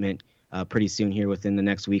his commitment pretty soon here within the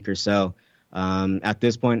next week or so. At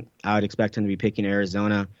this point, I would expect him to be picking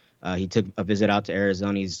Arizona. He took a visit out to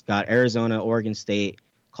Arizona. He's got Arizona, Oregon State,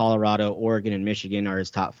 Colorado, Oregon, and Michigan are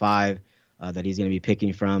his top 5 that he's going to be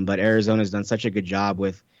picking from. But Arizona's done such a good job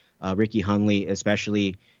with Ricky Hundley,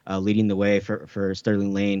 especially leading the way for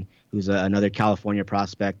Sterling Lane, who's another California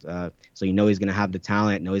prospect. So he's going to have the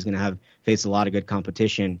talent. He's going to face a lot of good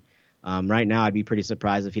competition. Right now, I'd be pretty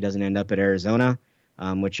surprised if he doesn't end up at Arizona,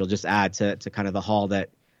 which will just add to kind of the haul that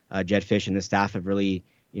Jedd Fisch and the staff have really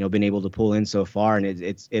been able to pull in so far. And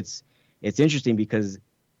it's interesting because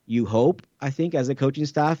you hope, I think, as a coaching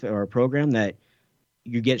staff or a program that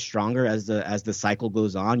you get stronger as the cycle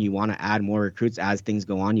goes on. You want to add more recruits as things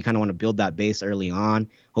go on. You kind of want to build that base early on,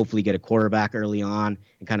 hopefully get a quarterback early on,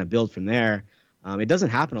 and kind of build from there. It doesn't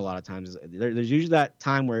happen a lot of times. There's usually that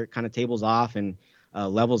time where it kind of tables off and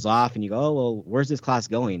levels off, and you go, oh, well, where's this class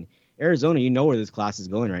going? Arizona, where this class is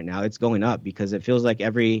going right now. It's going up because it feels like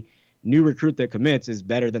every new recruit that commits is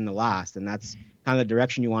better than the last, and that's kind of the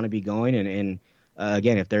direction you want to be going. And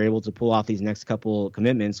again, if they're able to pull off these next couple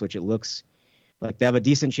commitments, which it looks like they have a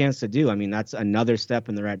decent chance to do, I mean, that's another step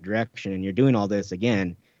in the right direction. And you're doing all this,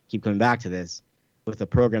 again, keep coming back to this, with a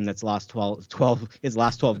program that's lost 12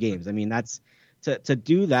 games. I mean, that's to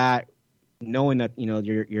do that, knowing that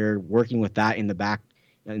you're working with that in the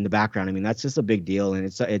background. I mean, that's just a big deal, and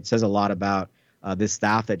it says a lot about this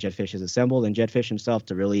staff that Jedd Fisch has assembled, and Jedd Fisch himself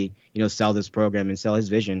to really sell this program and sell his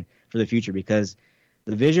vision for the future, because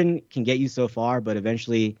the vision can get you so far, but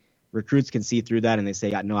eventually recruits can see through that, and they say,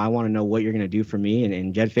 no, I want to know what you're going to do for me.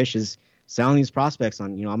 And Jedd Fisch is selling these prospects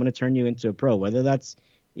on, I'm going to turn you into a pro, whether that's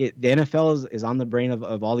it. The NFL is on the brain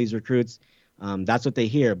of all these recruits. That's what they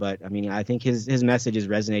hear. But I mean, I think his message is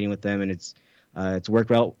resonating with them, and it's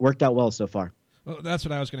worked out well so far. Well, that's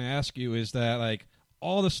what I was going to ask you, is that like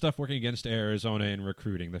all the stuff working against Arizona in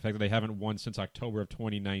recruiting, the fact that they haven't won since October of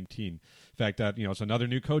 2019, the fact that it's another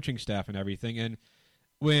new coaching staff and everything. And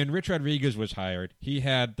when Rich Rodriguez was hired, he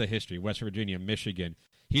had the history, West Virginia, Michigan.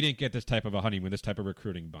 He didn't get this type of a honeymoon, this type of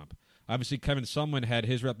recruiting bump. Obviously, Kevin Sumlin had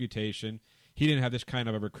his reputation. He didn't have this kind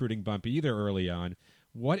of a recruiting bump either early on.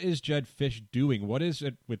 What is Jedd Fisch doing? What is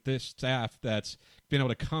it with this staff that's been able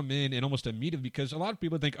to come in and almost immediately? Because a lot of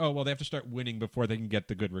people think, oh, well, they have to start winning before they can get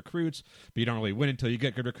the good recruits. But you don't really win until you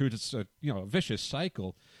get good recruits. It's a vicious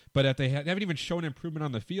cycle. But if they haven't even shown improvement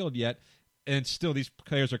on the field yet, and still these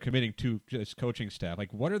players are committing to this coaching staff.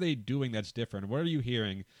 Like, what are they doing that's different? What are you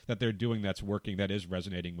hearing that they're doing that's working, that is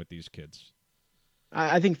resonating with these kids?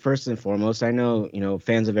 I think first and foremost, I know,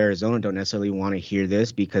 fans of Arizona don't necessarily want to hear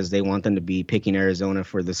this because they want them to be picking Arizona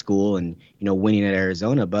for the school and, winning at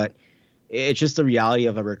Arizona. But it's just the reality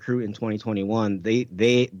of a recruit in 2021.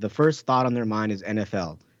 The first thought on their mind is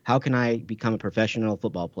NFL. How can I become a professional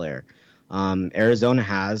football player? Arizona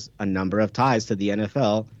has a number of ties to the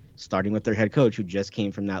NFL, starting with their head coach who just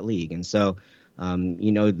came from that league. And so,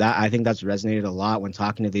 that I think that's resonated a lot when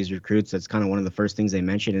talking to these recruits. That's kind of one of the first things they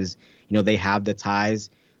mention is, they have the ties.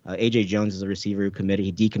 A.J. Jones is a receiver who committed.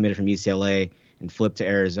 He decommitted from UCLA and flipped to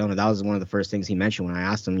Arizona. That was one of the first things he mentioned when I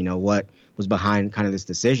asked him, what was behind kind of this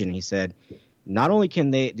decision. He said, not only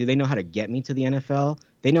do they know how to get me to the NFL,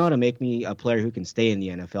 they know how to make me a player who can stay in the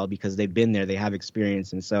NFL because they've been there, they have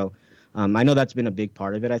experience. And so I know that's been a big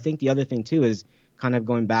part of it. I think the other thing, too, is kind of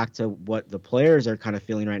going back to what the players are kind of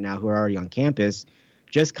feeling right now who are already on campus,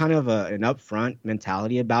 just kind of an upfront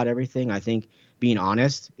mentality about everything. I think being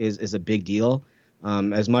honest is a big deal.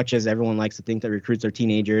 As much as everyone likes to think that recruits are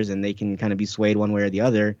teenagers and they can kind of be swayed one way or the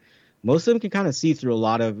other, most of them can kind of see through a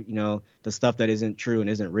lot of, the stuff that isn't true and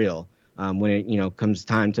isn't real when it, comes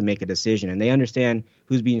time to make a decision. And they understand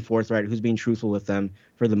who's being forthright, who's being truthful with them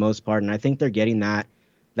for the most part. And I think they're getting that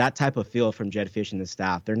type of feel from Jedd Fisch and the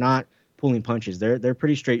staff. They're not pulling punches. They're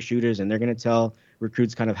pretty straight shooters, and they're going to tell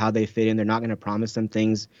recruits kind of how they fit in. They're not going to promise them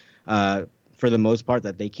things for the most part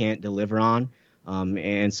that they can't deliver on.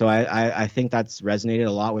 And so I think that's resonated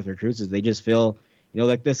a lot with recruits, is they just feel,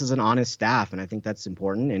 like this is an honest staff, and I think that's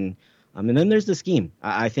important. And then there's the scheme.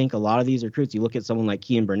 I think a lot of these recruits, you look at someone like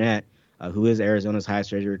Kean Burnett, who is Arizona's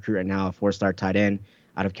highest rated recruit right now, a 4-star tight end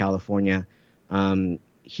out of California.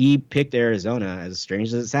 He picked Arizona, as strange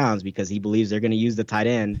as it sounds, because he believes they're going to use the tight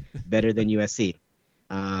end better than USC.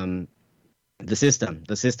 The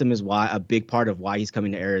system is a big part of why he's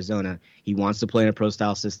coming to Arizona. He wants to play in a pro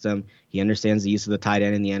style system. He understands the use of the tight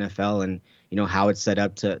end in the NFL, and how it's set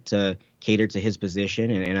up to cater to his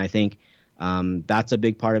position. And I think that's a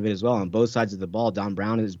big part of it as well. On both sides of the ball, Don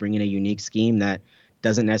Brown is bringing a unique scheme that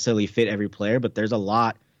doesn't necessarily fit every player, but there's a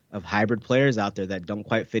lot of hybrid players out there that don't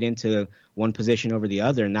quite fit into one position over the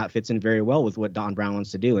other, and that fits in very well with what Don Brown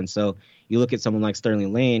wants to do. And so you look at someone like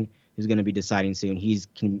Sterling Lane, who's going to be deciding soon. He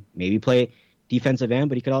can maybe play defensive end,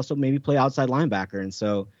 but he could also maybe play outside linebacker. And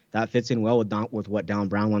so that fits in well with what Don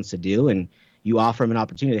Brown wants to do. And you offer him an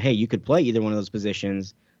opportunity. Hey, you could play either one of those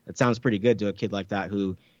positions. That sounds pretty good to a kid like that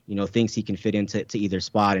who, thinks he can fit into either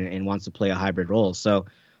spot and wants to play a hybrid role. So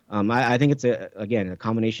I think it's a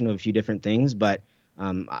combination of a few different things, but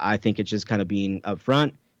I think it's just kind of being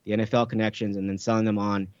upfront, the NFL connections, and then selling them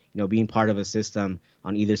on, being part of a system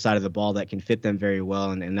on either side of the ball that can fit them very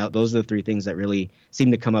well. And those are the three things that really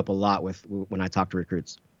seem to come up a lot when I talk to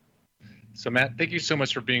recruits. So, Matt, thank you so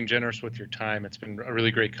much for being generous with your time. It's been a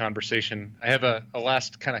really great conversation. I have a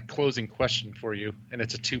last kind of closing question for you, and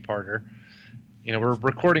it's a two-parter. We're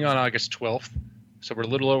recording on August 12th, so we're a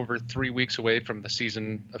little over 3 weeks away from the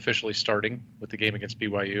season officially starting with the game against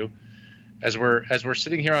BYU. As we're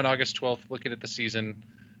sitting here on August 12th looking at the season,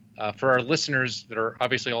 for our listeners that are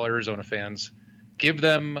obviously all Arizona fans, give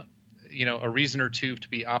them, a reason or two to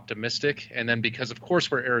be optimistic. And then, because of course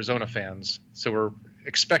we're Arizona fans, so we're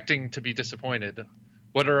expecting to be disappointed,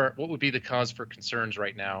 what would be the cause for concerns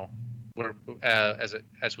right now,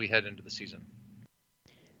 as we head into the season?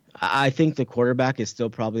 I think the quarterback is still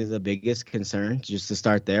probably the biggest concern, just to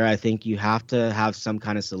start there. I think you have to have some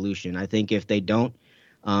kind of solution. I think if they don't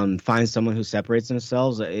find someone who separates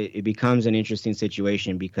themselves, it becomes an interesting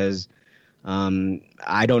situation, because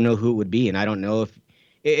I don't know who it would be. And I don't know if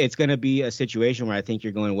it's going to be a situation where I think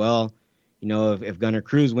you're going, well, if Gunnar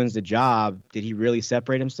Cruz wins the job, did he really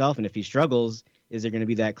separate himself? And if he struggles, is there going to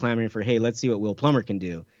be that clamoring for, hey, let's see what Will Plummer can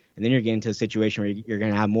do? And then you're getting to a situation where you're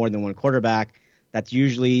going to have more than one quarterback. That's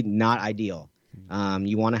usually not ideal.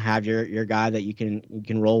 You want to have your guy that you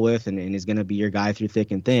can roll with and is going to be your guy through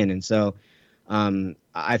thick and thin. And so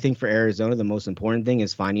I think for Arizona, the most important thing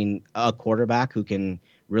is finding a quarterback who can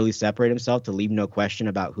really separate himself to leave no question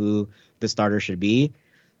about who the starter should be.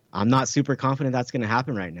 I'm not super confident that's going to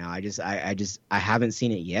happen right now. I haven't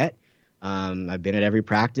seen it yet. I've been at every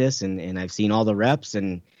practice and I've seen all the reps,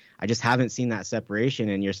 and I just haven't seen that separation.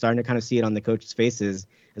 And you're starting to kind of see it on the coaches' faces.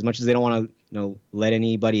 As much as they don't want to, let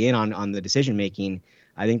anybody in on the decision making,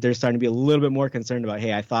 I think they're starting to be a little bit more concerned about,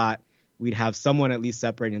 hey, I thought we'd have someone at least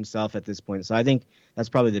separate himself at this point. So I think that's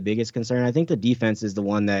probably the biggest concern. I think the defense is the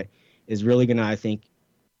one that is really going to,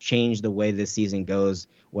 change the way this season goes,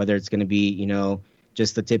 whether it's going to be,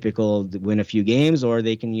 just the typical win a few games, or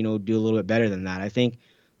they can, do a little bit better than that. I think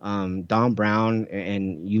Don Brown,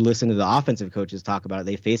 and you listen to the offensive coaches talk about it,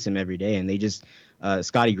 they face him every day, and they just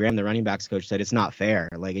Scotty Graham, the running backs coach, said it's not fair.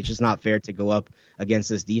 It's just not fair to go up against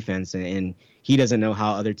this defense, and he doesn't know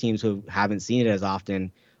how other teams who haven't seen it as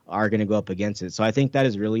often are going to go up against it. So I think that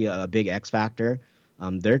is really a big X factor.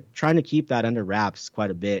 They're trying to keep that under wraps quite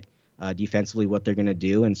a bit defensively, what they're going to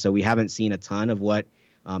do, and so we haven't seen a ton of what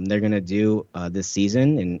they're going to do this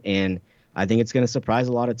season, and I think it's going to surprise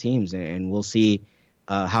a lot of teams, and we'll see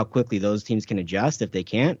how quickly those teams can adjust. If they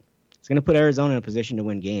can't, it's going to put Arizona in a position to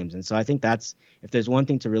win games. And so I think if there's one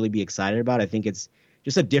thing to really be excited about, I think it's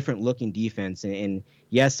just a different looking defense. And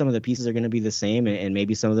yes, some of the pieces are going to be the same, and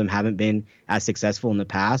maybe some of them haven't been as successful in the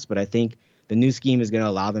past, but I think the new scheme is going to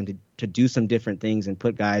allow them to do some different things and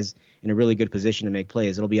put guys in a really good position to make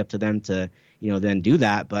plays. It'll be up to them to, then do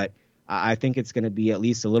that. But I think it's going to be at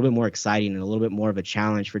least a little bit more exciting and a little bit more of a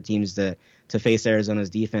challenge for teams to face Arizona's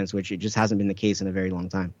defense, which it just hasn't been the case in a very long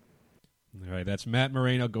time. All right, that's Matt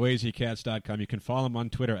Moreno, GoAZCats.com. You can follow him on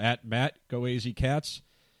Twitter at MattGoAZCats.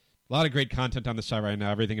 A lot of great content on the site right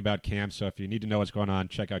now, everything about camp. So if you need to know what's going on,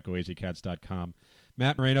 check out GoAZCats.com.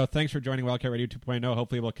 Matt Moreno, thanks for joining Wildcat Radio 2.0.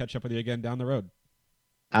 Hopefully we'll catch up with you again down the road.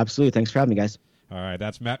 Absolutely. Thanks for having me, guys. All right,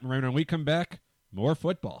 that's Matt Moreno. When we come back, more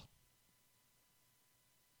football.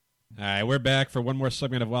 All right, we're back for one more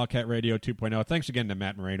segment of Wildcat Radio 2.0. Thanks again to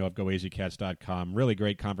Matt Moreno of GoAZCats.com. Really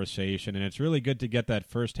great conversation, and it's really good to get that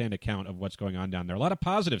firsthand account of what's going on down there. A lot of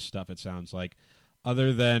positive stuff, it sounds like,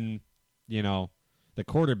 other than, the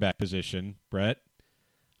quarterback position, Brett.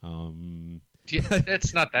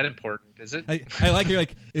 It's not that important, is it? I like you're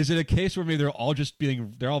like, is it a case where maybe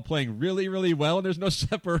they're all playing really, really well and there's no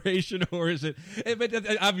separation, or is it? But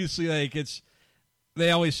obviously, they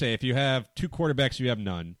always say if you have two quarterbacks, you have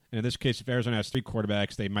none. And in this case, if Arizona has three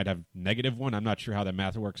quarterbacks, they might have -1. I'm not sure how the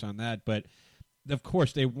math works on that, but of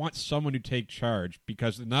course they want someone to take charge,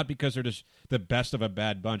 not because they're just the best of a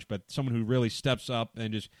bad bunch, but someone who really steps up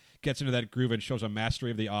and just gets into that groove and shows a mastery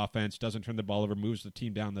of the offense, doesn't turn the ball over, moves the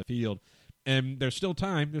team down the field. And there's still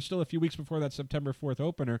time. There's still a few weeks before that September 4th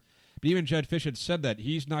opener. But even Jedd Fisch had said that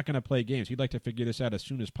he's not going to play games. He'd like to figure this out as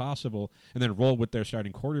soon as possible and then roll with their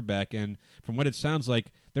starting quarterback. And from what it sounds like,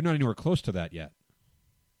 they're not anywhere close to that yet.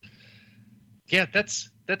 Yeah, that's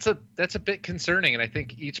a bit concerning. And I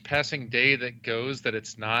think each passing day that goes that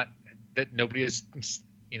it's not that nobody is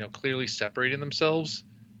clearly separating themselves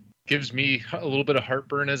gives me a little bit of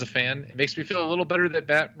heartburn as a fan. It makes me feel a little better that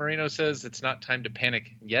Matt Moreno says it's not time to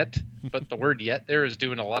panic yet, but the word "yet" there is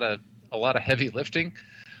doing a lot of heavy lifting.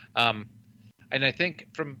 And I think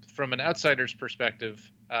from an outsider's perspective,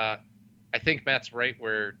 I think Matt's right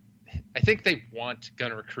where I think they want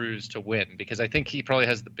Gunnar Cruz to win because I think he probably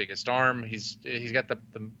has the biggest arm. He's got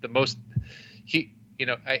the most.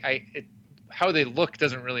 How they look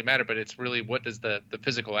doesn't really matter, but it's really what does the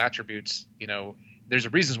physical attributes. There's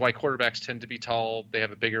reasons why quarterbacks tend to be tall. They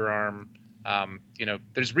have a bigger arm.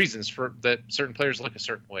 There's reasons for that certain players look a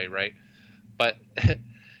certain way, right? But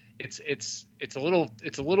it's a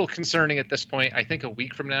little concerning at this point. I think a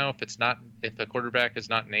week from now, if the quarterback is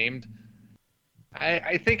not named,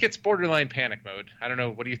 I think it's borderline panic mode. I don't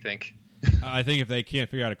know. What do you think? I think if they can't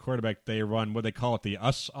figure out a quarterback, they run what they call it the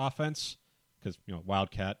US offense, because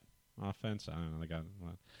Wildcat offense. I don't know.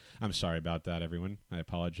 I'm sorry about that, everyone. I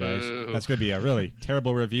apologize. That's going to be a really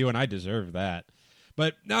terrible review, and I deserve that.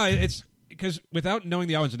 But no, it's because without knowing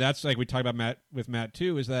the offense, and that's like we talked about with Matt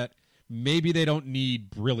too, is that maybe they don't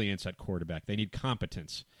need brilliance at quarterback. They need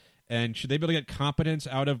competence. And should they be able to get competence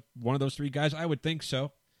out of one of those three guys? I would think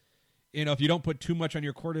so. If you don't put too much on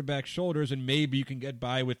your quarterback's shoulders, and maybe you can get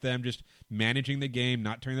by with them just managing the game,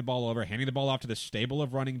 not turning the ball over, handing the ball off to the stable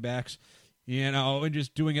of running backs, and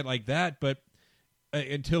just doing it like that. But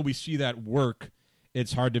until we see that work,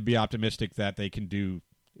 it's hard to be optimistic that they can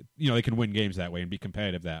they can win games that way and be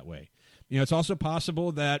competitive that way. It's also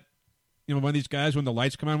possible that, one of these guys, when the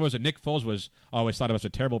lights come on, was it Nick Foles always thought of as a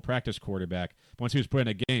terrible practice quarterback. But once he was put in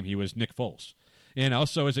a game, he was Nick Foles.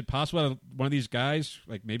 So is it possible that one of these guys,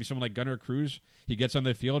 like maybe someone like Gunnar Cruz, he gets on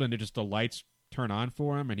the field and the lights turn on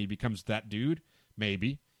for him and he becomes that dude?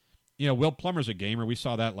 Maybe. Will Plummer's a gamer. We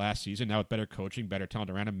saw that last season. Now with better coaching, better talent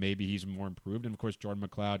around him, maybe he's more improved. And, of course, Jordan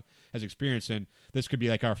McLeod has experience. And this could be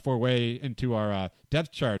like our four-way into our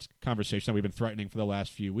depth charts conversation that we've been threatening for the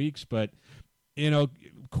last few weeks. But,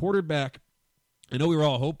 quarterback, I know we were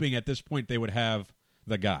all hoping at this point they would have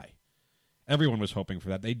the guy. Everyone was hoping for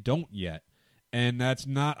that. They don't yet. And that's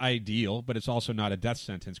not ideal, but it's also not a death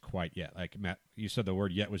sentence quite yet. Like, Matt, you said the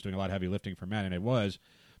word yet was doing a lot of heavy lifting for Matt, and it was.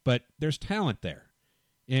 But there's talent there.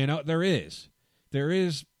 There is.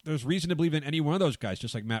 There's reason to believe in any one of those guys,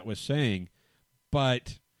 just like Matt was saying,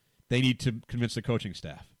 but they need to convince the coaching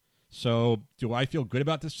staff. So, do I feel good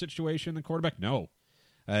about this situation, the quarterback? No.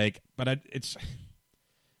 It's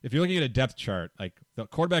if you're looking at a depth chart, like the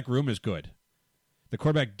quarterback room is good. The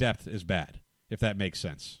quarterback depth is bad, if that makes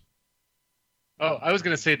sense. Oh, I was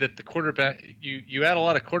going to say that the quarterback, you add a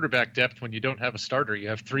lot of quarterback depth when you don't have a starter. You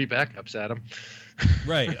have three backups, Adam.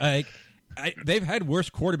 Right. They've had worse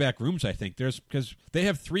quarterback rooms, I think. Because they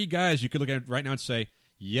have three guys you could look at right now and say,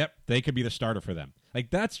 yep, they could be the starter for them.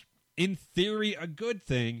 That's, in theory, a good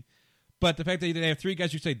thing. But the fact that they have three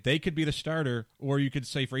guys, you say they could be the starter, or you could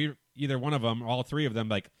say for either one of them, or all three of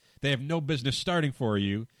them, they have no business starting for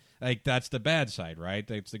you. That's the bad side, right?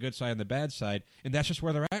 It's the good side and the bad side. And that's just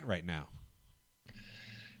where they're at right now.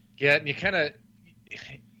 Yeah, and you kind of,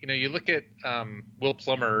 you look at Will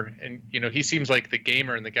Plummer, and, he seems like the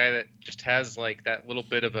gamer and the guy that just has, that little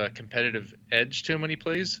bit of a competitive edge to him when he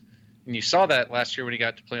plays. And you saw that last year when he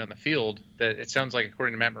got to play on the field, that it sounds like,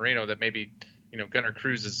 according to Matt Moreno, that maybe, Gunnar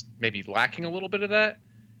Cruz is maybe lacking a little bit of that.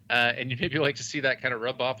 And you'd maybe like to see that kind of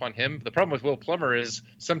rub off on him. The problem with Will Plummer is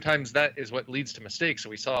sometimes that is what leads to mistakes. So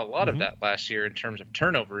we saw a lot of that last year in terms of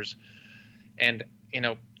turnovers. And,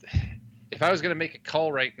 if I was going to make a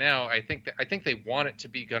call right now, I think they want it to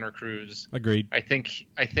be Gunnar Cruz. Agreed. I think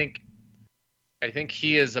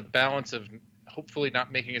he is a balance of hopefully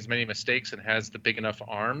not making as many mistakes and has the big enough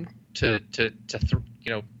arm to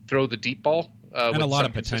throw the deep ball. And with a lot some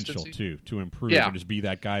of potential consistency. too to improve Yeah. and just be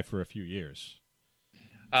that guy for a few years.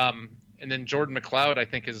 And then Jordan McLeod, I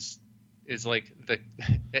think, is like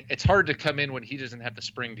it's hard to come in when he doesn't have the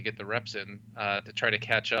spring to get the reps in to try to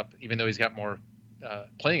catch up, even though he's got more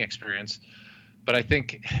playing experience. But I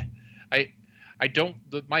think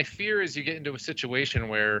my fear is you get into a situation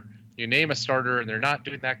where you name a starter and they're not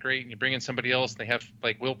doing that great, and you bring in somebody else and they have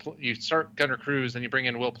like you start Gunnar Cruz, then you bring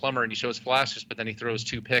in Will Plummer and he shows flashes, but then he throws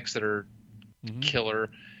 2 picks that are killer,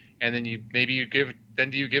 and then do you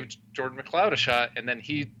give Jordan McLeod a shot, and then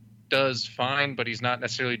he does fine, but he's not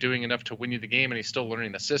necessarily doing enough to win you the game, and he's still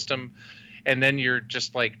learning the system. And then you're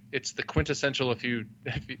just like, it's the quintessential if you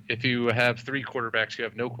have 3 quarterbacks, you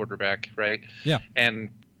have no quarterback, right? Yeah. And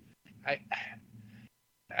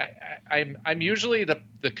I'm usually the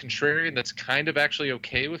contrarian that's kind of actually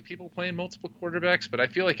okay with people playing multiple quarterbacks, but I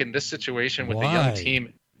feel like in this situation with a young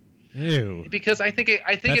team, Ew. because I think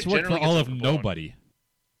That's it what generally for all gets of overblown. nobody.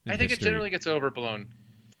 I think it generally gets overblown.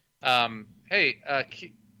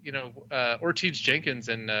 Ortiz Jenkins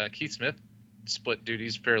and Keith Smith split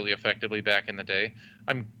duties fairly effectively back in the day.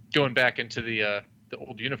 I'm going back into the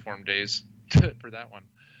old uniform days for that one.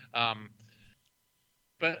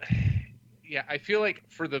 But yeah, I feel like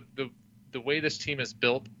for the way this team is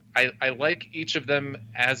built, I like each of them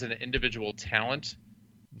as an individual talent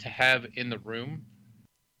to have in the room.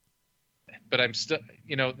 But I'm still,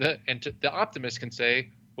 the optimist can say,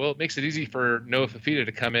 well, it makes it easy for Noah Fafita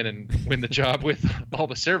to come in and win the job with all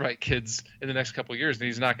the Servite kids in the next couple of years, and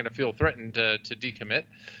he's not going to feel threatened to decommit.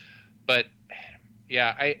 But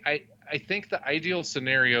yeah, I think the ideal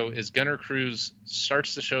scenario is Gunnar Cruz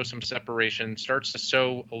starts to show some separation, starts to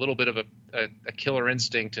show a little bit of a killer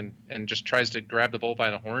instinct, and just tries to grab the bull by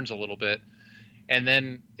the horns a little bit. And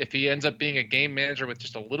then if he ends up being a game manager with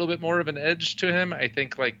just a little bit more of an edge to him, I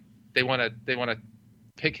think like they want to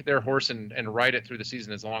pick their horse and ride it through the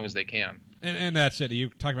season as long as they can. And that's it. You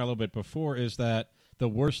talked about a little bit before is that the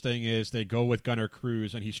worst thing is they go with Gunnar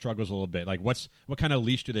Cruz and he struggles a little bit. Like what kind of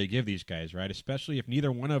leash do they give these guys, right? Especially if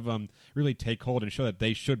neither one of them really take hold and show that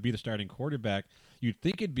they should be the starting quarterback. You'd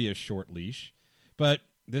think it'd be a short leash, but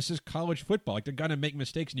this is college football. Like they're going to make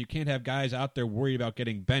mistakes, and you can't have guys out there worried about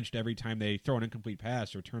getting benched every time they throw an incomplete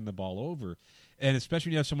pass or turn the ball over. And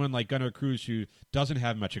especially when you have someone like Gunnar Cruz who doesn't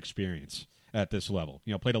have much experience at this level.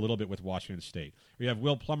 Played a little bit with Washington State. Or you have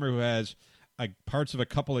Will Plummer who has parts of a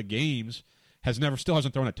couple of games still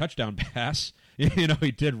hasn't thrown a touchdown pass.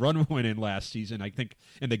 He did run one in last season. I think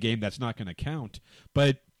in the game that's not going to count.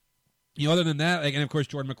 But other than that, and of course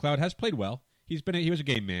Jordan McLeod has played well. He was a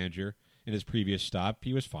game manager in his previous stop.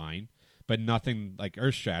 He was fine, but nothing like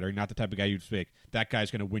earth-shattering. Not the type of guy you'd think that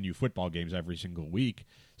guy's going to win you football games every single week.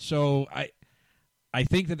 So I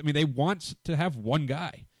think that they want to have one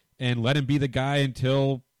guy and let him be the guy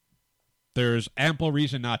until there's ample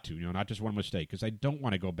reason not to, not just one mistake, because I don't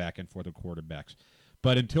want to go back and forth with quarterbacks.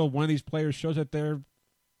 But until one of these players shows that they're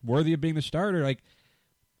worthy of being the starter, like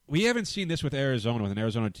we haven't seen this with Arizona, with an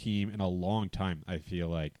Arizona team in a long time, I feel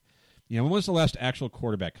like. When was the last actual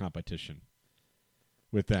quarterback competition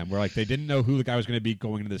with them where like they didn't know who the guy was going to be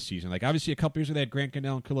going into the season? Like obviously a couple years ago they had Grant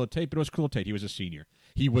Cannell and Khalil Tate, but it was Khalil Tate. He was a senior.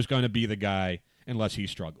 He was going to be the guy unless he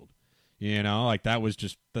struggled.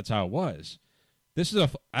 That's how it was. This is a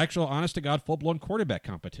actual, honest-to-God, full-blown quarterback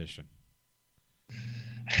competition.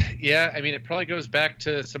 Yeah, it probably goes back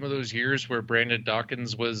to some of those years where Brandon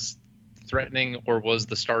Dawkins was threatening or was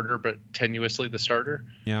the starter, but tenuously the starter.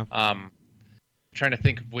 Yeah. Trying to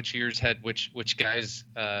think of which years had which guys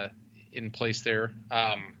in place there.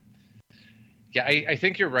 Yeah, I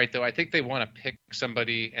think you're right, though. I think they want to pick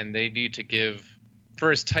somebody, and they need to give –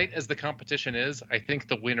 for as tight as the competition is, I think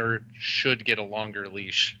the winner should get a longer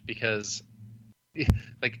leash because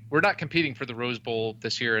like we're not competing for the Rose Bowl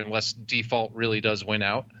this year unless default really does win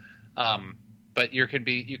out. But you could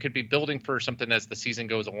be building for something as the season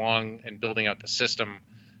goes along and building out the system.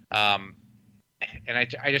 And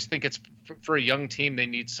I just think it's for a young team, they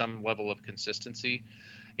need some level of consistency.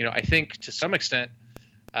 I think to some extent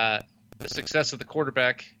the success of the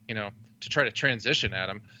quarterback, to try to transition at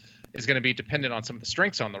him, is going to be dependent on some of the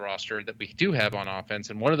strengths on the roster that we do have on offense.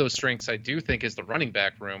 And one of those strengths I do think is the running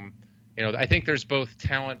back room. I think there's both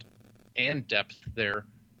talent and depth there.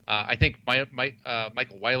 I think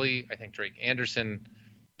Michael Wiley, I think Drake Anderson,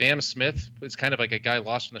 Bam Smith was kind of like a guy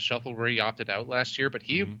lost in the shuffle where he opted out last year, but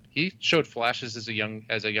he showed flashes as a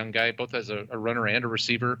young guy, both as a runner and a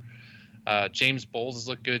receiver. James Bowles has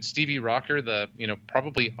looked good. Stevie Rocker, the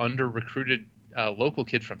probably under recruited local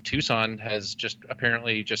kid from Tucson, has just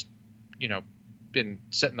apparently been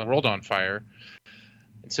setting the world on fire.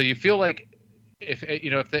 And so you feel like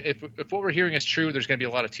if what we're hearing is true, there's going to be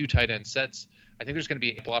a lot of 2 tight end sets. I think there's going to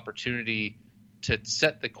be ample opportunity to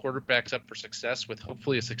set the quarterbacks up for success with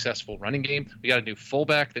hopefully a successful running game. We got a new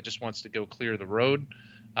fullback that just wants to go clear the road.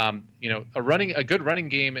 A good running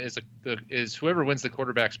game is whoever wins the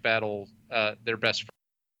quarterback's battle, their best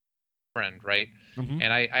friend, right? Mm-hmm.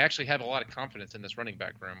 And I actually have a lot of confidence in this running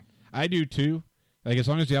back room. I do too. Like, as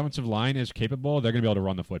long as the offensive line is capable, they're going to be able to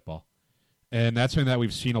run the football. And that's something that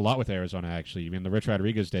we've seen a lot with Arizona, actually. In the Rich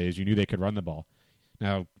Rodriguez days, you knew they could run the ball.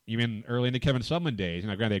 Now, even early in the Kevin Sumlin days,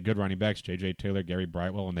 granted they had good running backs, J.J. Taylor, Gary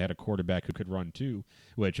Brightwell, and they had a quarterback who could run too,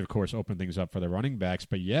 which, of course, opened things up for the running backs.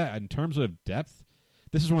 But, yeah, in terms of depth,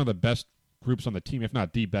 this is one of the best groups on the team, if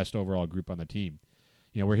not the best overall group on the team.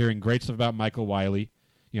 We're hearing great stuff about Michael Wiley.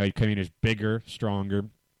 He came in as bigger, stronger.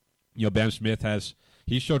 Bam Smith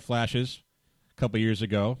he showed flashes a couple years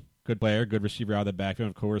ago. Good player, good receiver out of the backfield.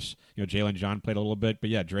 Of course, Jalen John played a little bit. But,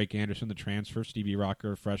 yeah, Drake Anderson, the transfer, Stevie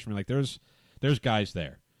Rocker, freshman. Like, there's guys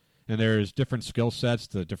there. And there's different skill sets.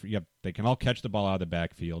 They can all catch the ball out of the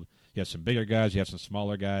backfield. You have some bigger guys. You have some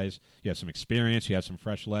smaller guys. You have some experience. You have some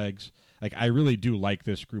fresh legs. Like, I really do like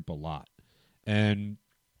this group a lot. And,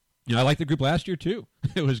 I liked the group last year, too.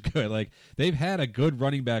 It was good. Like, they've had a good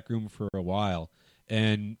running back room for a while.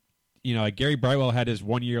 And, Gary Brightwell had his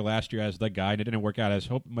 1 year last year as the guy, and it didn't work out as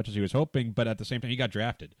much as he was hoping. But at the same time, he got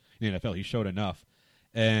drafted in the NFL. He showed enough.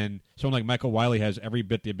 And someone like Michael Wiley has every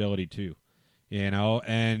bit the ability to.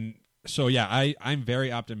 And so, yeah, I'm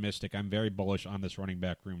very optimistic. I'm very bullish on this running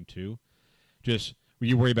back room, too. Just what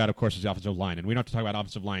you worry about, of course, is the offensive line. And we don't have to talk about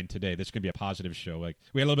offensive line today. This is going to be a positive show. Like,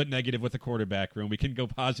 we had a little bit negative with the quarterback room. We can go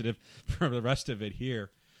positive for the rest of it here.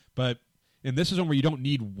 But this is one where you don't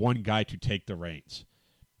need one guy to take the reins.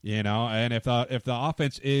 And if the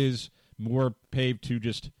offense is more paved to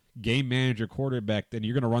just game manager quarterback, then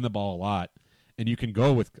you're going to run the ball a lot. And you can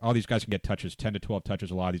go with all these guys can get touches, 10 to 12 touches.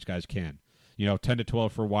 A lot of these guys can. 10 to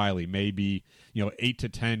 12 for Wiley, maybe 8 to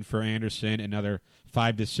 10 for Anderson, another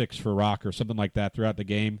 5 to 6 for Rock or something like that throughout the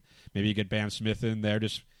game. Maybe you get Bam Smith in there.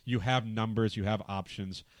 Just you have numbers, you have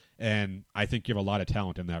options, and I think you have a lot of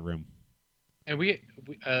talent in that room. And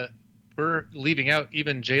we're leaving out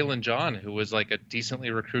even Jalen John, who was like a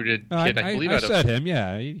decently recruited kid. I said him,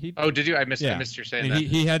 yeah. Did you? I missed your saying and that.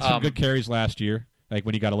 He had some good carries last year, like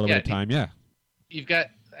when he got a little bit of time. Yeah, you've got.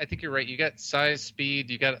 I think you're right. You got size, speed.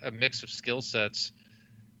 You got a mix of skill sets.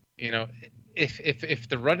 If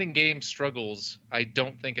the running game struggles, I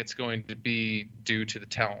don't think it's going to be due to the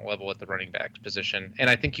talent level at the running back position. And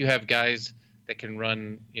I think you have guys that can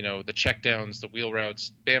run, the checkdowns, the wheel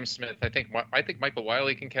routes. Bam Smith. I think Michael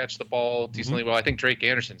Wiley can catch the ball decently well. I think Drake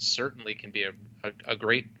Anderson certainly can be a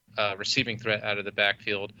great receiving threat out of the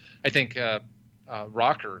backfield. I think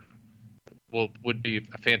Rocker would be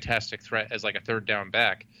a fantastic threat as like a third down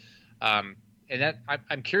back. And that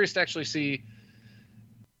I'm curious to actually see,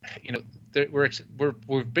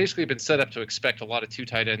 we've basically been set up to expect a lot of 2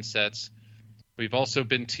 tight end sets. We've also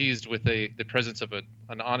been teased with the presence of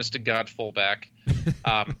an honest to God fullback.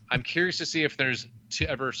 I'm curious to see if there's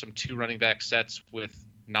ever some 2 running back sets with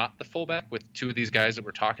not the fullback, with 2 of these guys that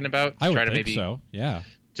we're talking about. I would think so. Yeah.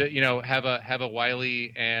 To have a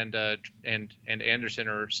Wiley and Anderson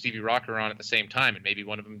or Stevie Rocker on at the same time, and maybe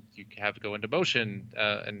one of them you have to go into motion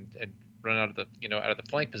and run out of the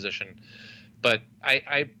flank position. But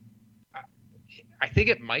I think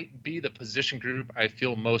it might be the position group I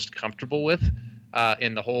feel most comfortable with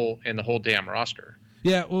in the whole damn roster.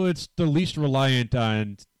 Yeah, well, it's the least reliant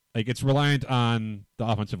on it's reliant on the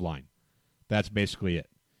offensive line. That's basically it.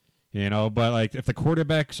 But if the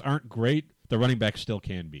quarterbacks aren't great, the running backs still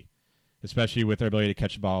can be, especially with their ability to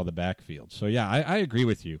catch the ball in the backfield. So, yeah, I agree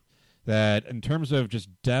with you that in terms of just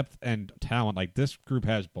depth and talent, this group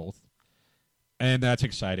has both, and that's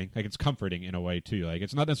exciting. It's comforting in a way, too.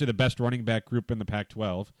 It's not necessarily the best running back group in the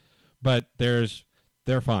Pac-12, but they're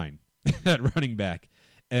fine at running back.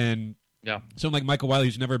 And someone like Michael Wiley,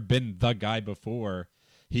 who's never been the guy before,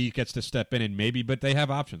 he gets to step in and but they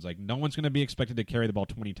have options. No one's going to be expected to carry the ball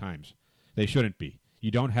 20 times. They shouldn't be. You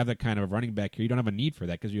don't have that kind of running back here. You don't have a need for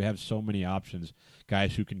that because you have so many options,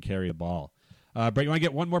 guys who can carry the ball. Brett, you want to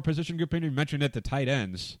get one more position group in? You mentioned it, the tight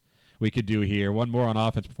ends we could do here. One more on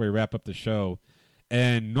offense before we wrap up the show.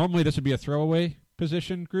 And normally this would be a throwaway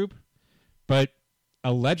position group, but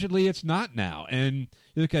allegedly it's not now. And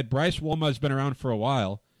you look at Bryce Wolma has been around for a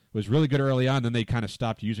while, was really good early on, then they kind of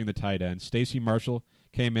stopped using the tight end. Stacey Marshall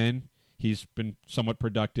came in. He's been somewhat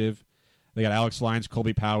productive. They got Alex Lyons,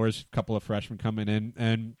 Colby Powers, a couple of freshmen coming in.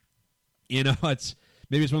 And, it's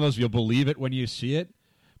one of those, you'll believe it when you see it.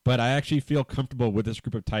 But I actually feel comfortable with this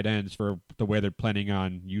group of tight ends for the way they're planning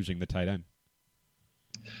on using the tight end.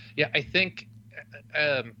 Yeah, I think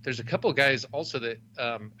there's a couple of guys also that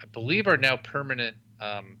I believe are now permanent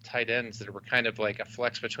tight ends that were kind of like a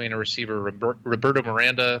flex between a receiver. Roberto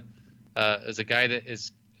Miranda is a guy that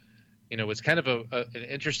is, was kind of an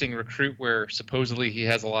interesting recruit where supposedly he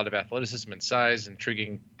has a lot of athleticism and size,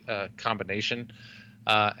 intriguing combination.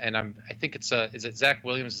 And I think is it Zach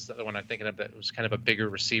Williams is the other one I'm thinking of that was kind of a bigger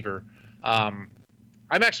receiver.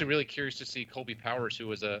 I'm actually really curious to see Colby Powers, who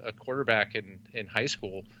was a quarterback in high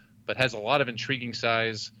school, but has a lot of intriguing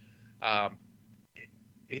size. I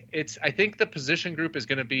think the position group is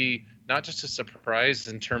going to be not just a surprise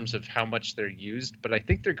in terms of how much they're used, but I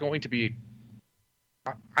think they're going to be.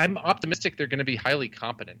 I'm optimistic they're going to be highly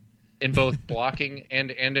competent in both blocking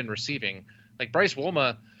and in receiving. Like Bryce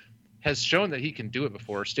Wolma has shown that he can do it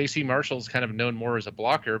before. Stacey Marshall's kind of known more as a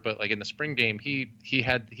blocker, but like in the spring game, he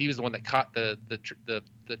was the one that caught the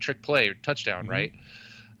trick play or touchdown, right?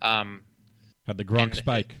 Had the Gronk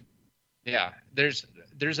spike. Yeah, there's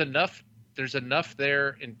enough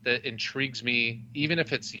there that intrigues me, even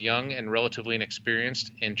if it's young and relatively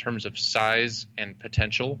inexperienced in terms of size and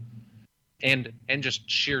potential, and just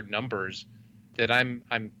sheer numbers, that I'm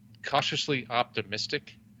cautiously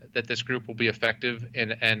optimistic that this group will be effective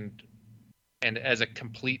and as a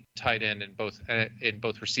complete tight end in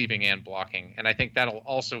both receiving and blocking. And I think that'll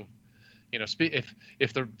also,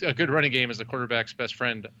 if a good running game is the quarterback's best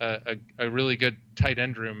friend, a really good tight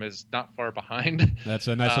end room is not far behind. That's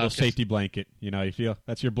a nice little safety blanket. You feel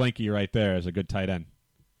that's your blankie right there as a good tight end.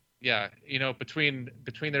 Yeah, between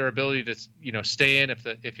their ability to stay in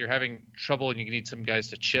if you're having trouble and you need some guys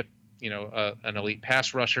to chip, an elite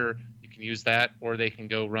pass rusher, you can use that, or they can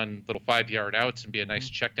go run little 5-yard outs and be a nice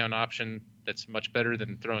check down option. That's much better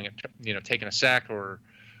than throwing it, taking a sack, and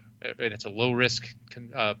it's a low risk,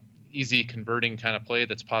 easy converting kind of play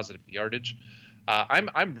that's positive yardage.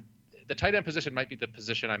 I'm the tight end position might be the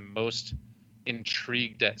position I'm most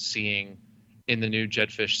intrigued at seeing in the new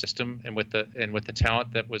Jetfish system, and with the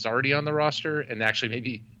talent that was already on the roster, and actually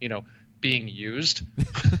maybe being used.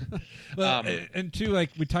 Well, and two, like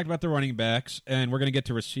we talked about the running backs, and we're going to get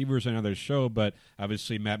to receivers in another show, but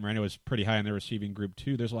obviously Matt Moreno is pretty high in the receiving group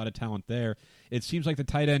too. There's a lot of talent there. It seems like the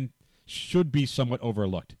tight end should be somewhat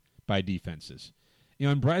overlooked by defenses.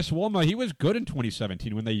 And Bryce Wolma, he was good in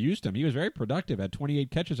 2017 when they used him. He was very productive, had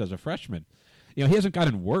 28 catches as a freshman. He hasn't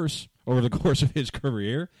gotten worse over the course of his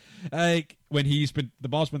career. When the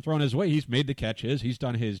ball's been thrown his way, he's made the catches, he's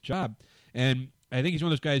done his job, and I think he's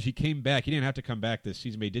one of those guys. He came back. He didn't have to come back this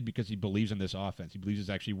season, but he did because he believes in this offense. He believes it's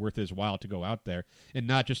actually worth his while to go out there and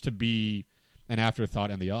not just to be an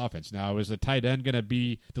afterthought in the offense. Now, is the tight end going to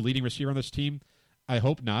be the leading receiver on this team? I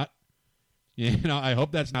hope not. I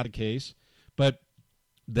hope that's not the case. But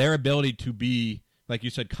their ability to be, like you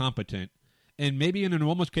said, competent, and maybe in an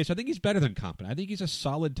almost case, I think he's better than competent. I think he's a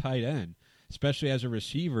solid tight end, especially as a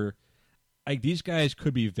receiver. These guys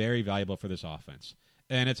could be very valuable for this offense.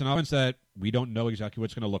 And it's an offense that we don't know exactly what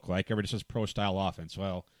it's going to look like. Everybody says pro-style offense.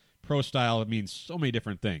 Well, pro-style means so many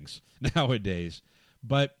different things nowadays.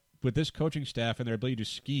 But with this coaching staff and their ability to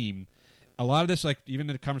scheme, a lot of this, like even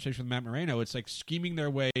in the conversation with Matt Moreno, it's like scheming their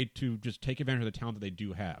way to just take advantage of the talent that they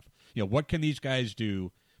do have. What can these guys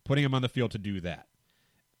do, putting them on the field to do that?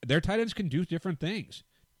 Their tight ends can do different things,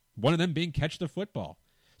 one of them being catch the football.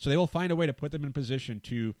 So they will find a way to put them in position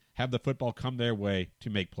to have the football come their way to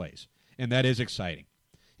make plays. And that is exciting.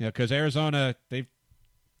 Because Arizona, they've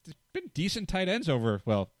been decent tight ends over,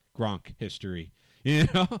 Gronk history.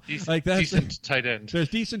 Decent tight end. There's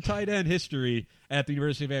decent tight end history at the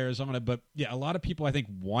University of Arizona. But, a lot of people, I think,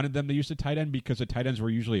 wanted them to use the tight end because the tight ends were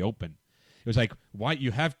usually open. It was like, why? You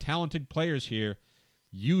have talented players here.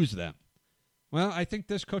 Use them. Well, I think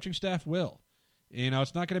this coaching staff will.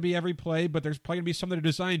 It's not going to be every play, but there's probably going to be some that are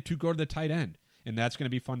designed to go to the tight end. And that's going to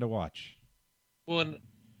be fun to watch. Well, and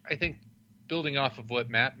I think building off of what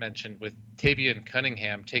Matt mentioned with Tavian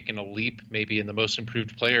Cunningham taking a leap maybe in the most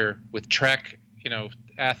improved player with track,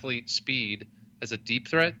 athlete speed as a deep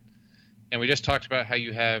threat. And we just talked about how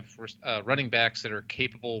you have running backs that are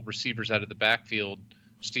capable receivers out of the backfield,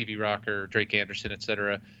 Stevie Rocker, Drake Anderson,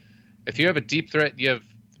 etc. If you have a deep threat, you have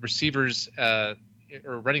receivers or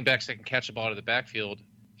running backs that can catch the ball out of the backfield,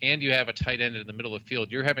 and you have a tight end in the middle of the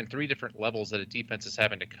field, you're having three different levels that a defense is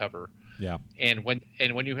having to cover. Yeah. And when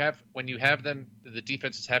you have them, the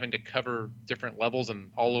defense is having to cover different levels and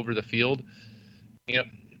all over the field.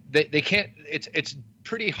 They can't. It's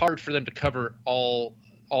pretty hard for them to cover all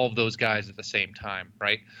of those guys at the same time,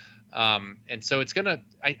 right? And so it's gonna.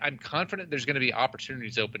 I'm confident there's going to be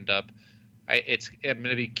opportunities opened up I'm going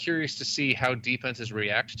to be curious to see how defenses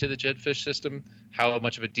react to the Jetfish system, how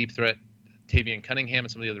much of a deep threat Tavian Cunningham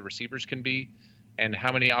and some of the other receivers can be, and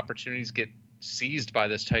how many opportunities get seized by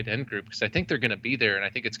this tight end group, because I think they're going to be there, and I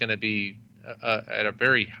think it's going to be at a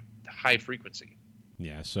very high frequency.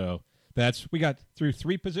 Yeah, so we got through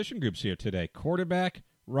 3 position groups here today: quarterback,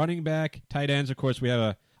 running back, tight ends. Of course, we have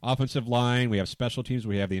a offensive line, we have special teams,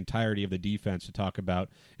 we have the entirety of the defense to talk about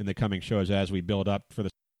in the coming shows as we build up for the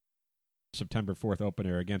September 4th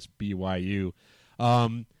opener against BYU.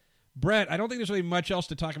 Brett, I don't think there's really much else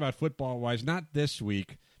to talk about football-wise, not this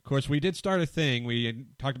week. Of course, we did start a thing we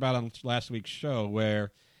talked about on last week's show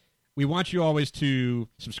where we want you always to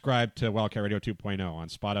subscribe to Wildcat Radio 2.0 on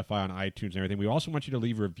Spotify, on iTunes, and everything. We also want you to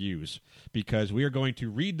leave reviews because we are going to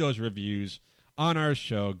read those reviews on our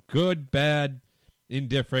show. Good, bad,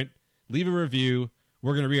 indifferent. Leave a review.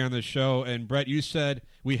 We're going to read on the show. And, Brett, you said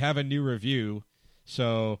we have a new review,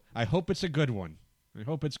 so I hope it's a good one. I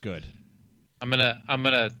hope it's good. I'm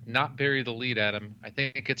gonna not bury the lead, Adam. I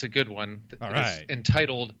think it's a good one. All right. It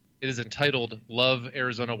is entitled "Love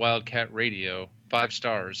Arizona Wildcat Radio," 5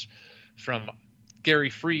 stars, from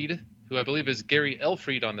Gary Freed, who I believe is Gary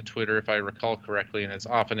Elfried on the Twitter, if I recall correctly, and is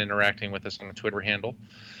often interacting with us on the Twitter handle.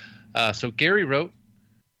 So Gary wrote,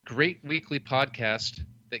 "Great weekly podcast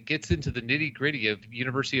that gets into the nitty-gritty of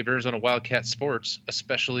University of Arizona Wildcat sports,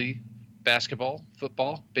 especially basketball,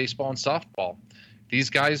 football, baseball, and softball. These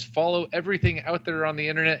guys follow everything out there on the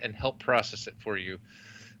internet and help process it for you.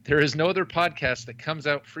 There is no other podcast that comes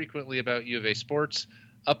out frequently about U of A sports.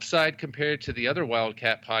 Upside compared to the other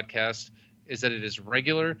Wildcat podcasts is that it is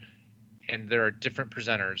regular and there are different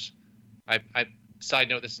presenters." Side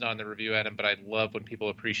note, this is not in the review, Adam, but I love when people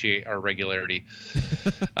appreciate our regularity.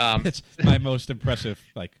 It's my most impressive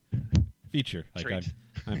feature.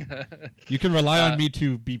 You can rely on me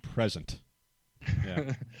to be present.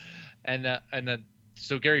 Yeah.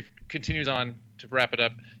 So Gary continues on to wrap it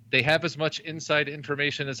up. "They have as much inside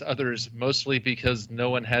information as others, mostly because no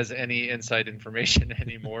one has any inside information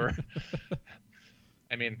anymore."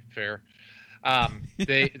 I mean, fair.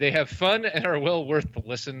 They have fun and are well worth the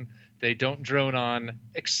listen. They don't drone on,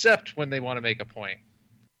 except when they want to make a point.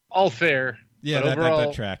 All fair. Yeah, but overall,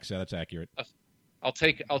 that tracks. Yeah, that's accurate. I'll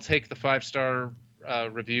take the 5-star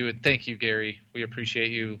review, and thank you, Gary. We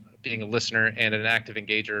appreciate you being a listener and an active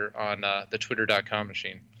engager on the Twitter.com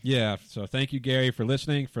machine. Yeah, so thank you, Gary, for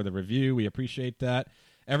listening, for the review. We appreciate that.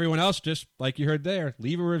 Everyone else, just like you heard there,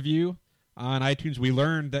 leave a review on iTunes. We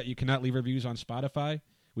learned that you cannot leave reviews on Spotify.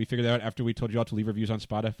 We figured that out after we told you all to leave reviews on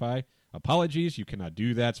Spotify. Apologies, you cannot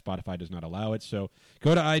do that. Spotify does not allow it. So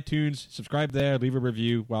go to iTunes, subscribe there, leave a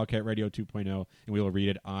review, Wildcat Radio 2.0, and we will read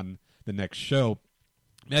it on the next show.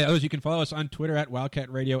 Now, others, you can follow us on Twitter at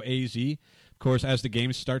Wildcat Radio AZ. Of course, as the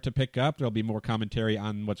games start to pick up, there'll be more commentary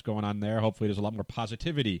on what's going on there. Hopefully there's a lot more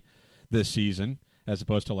positivity this season as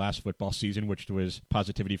opposed to last football season, which was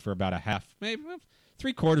positivity for about a half, maybe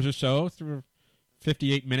 3/4 or so, through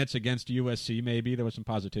 58 minutes against USC. Maybe there was some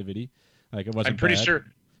positivity. It wasn't.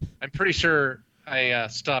 I'm pretty sure I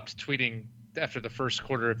stopped tweeting after the first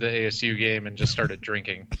quarter of the ASU game and just started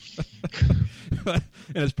drinking.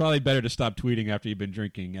 And it's probably better to stop tweeting after you've been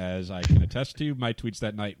drinking, as I can attest to. My tweets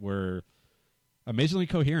that night were amazingly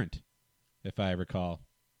coherent, if I recall.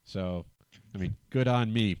 So, I mean, good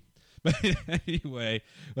on me. But anyway,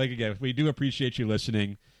 again, we do appreciate you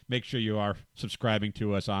listening. Make sure you are subscribing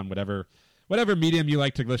to us on whatever medium you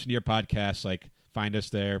like to listen to your podcasts. Find us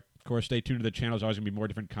there. Of course, stay tuned to the channel. There's always going to be more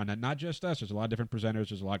different content, not just us. There's a lot of different presenters.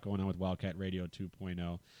 There's a lot going on with Wildcat Radio 2.0.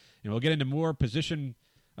 And we'll get into more position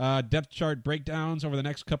depth chart breakdowns over the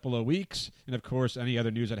next couple of weeks. And, of course, any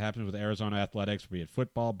other news that happens with Arizona athletics, be it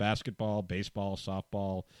football, basketball, baseball,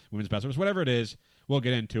 softball, women's basketball, whatever it is, we'll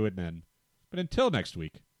get into it then. But until next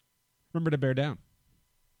week, remember to bear down.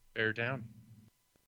 Bear down.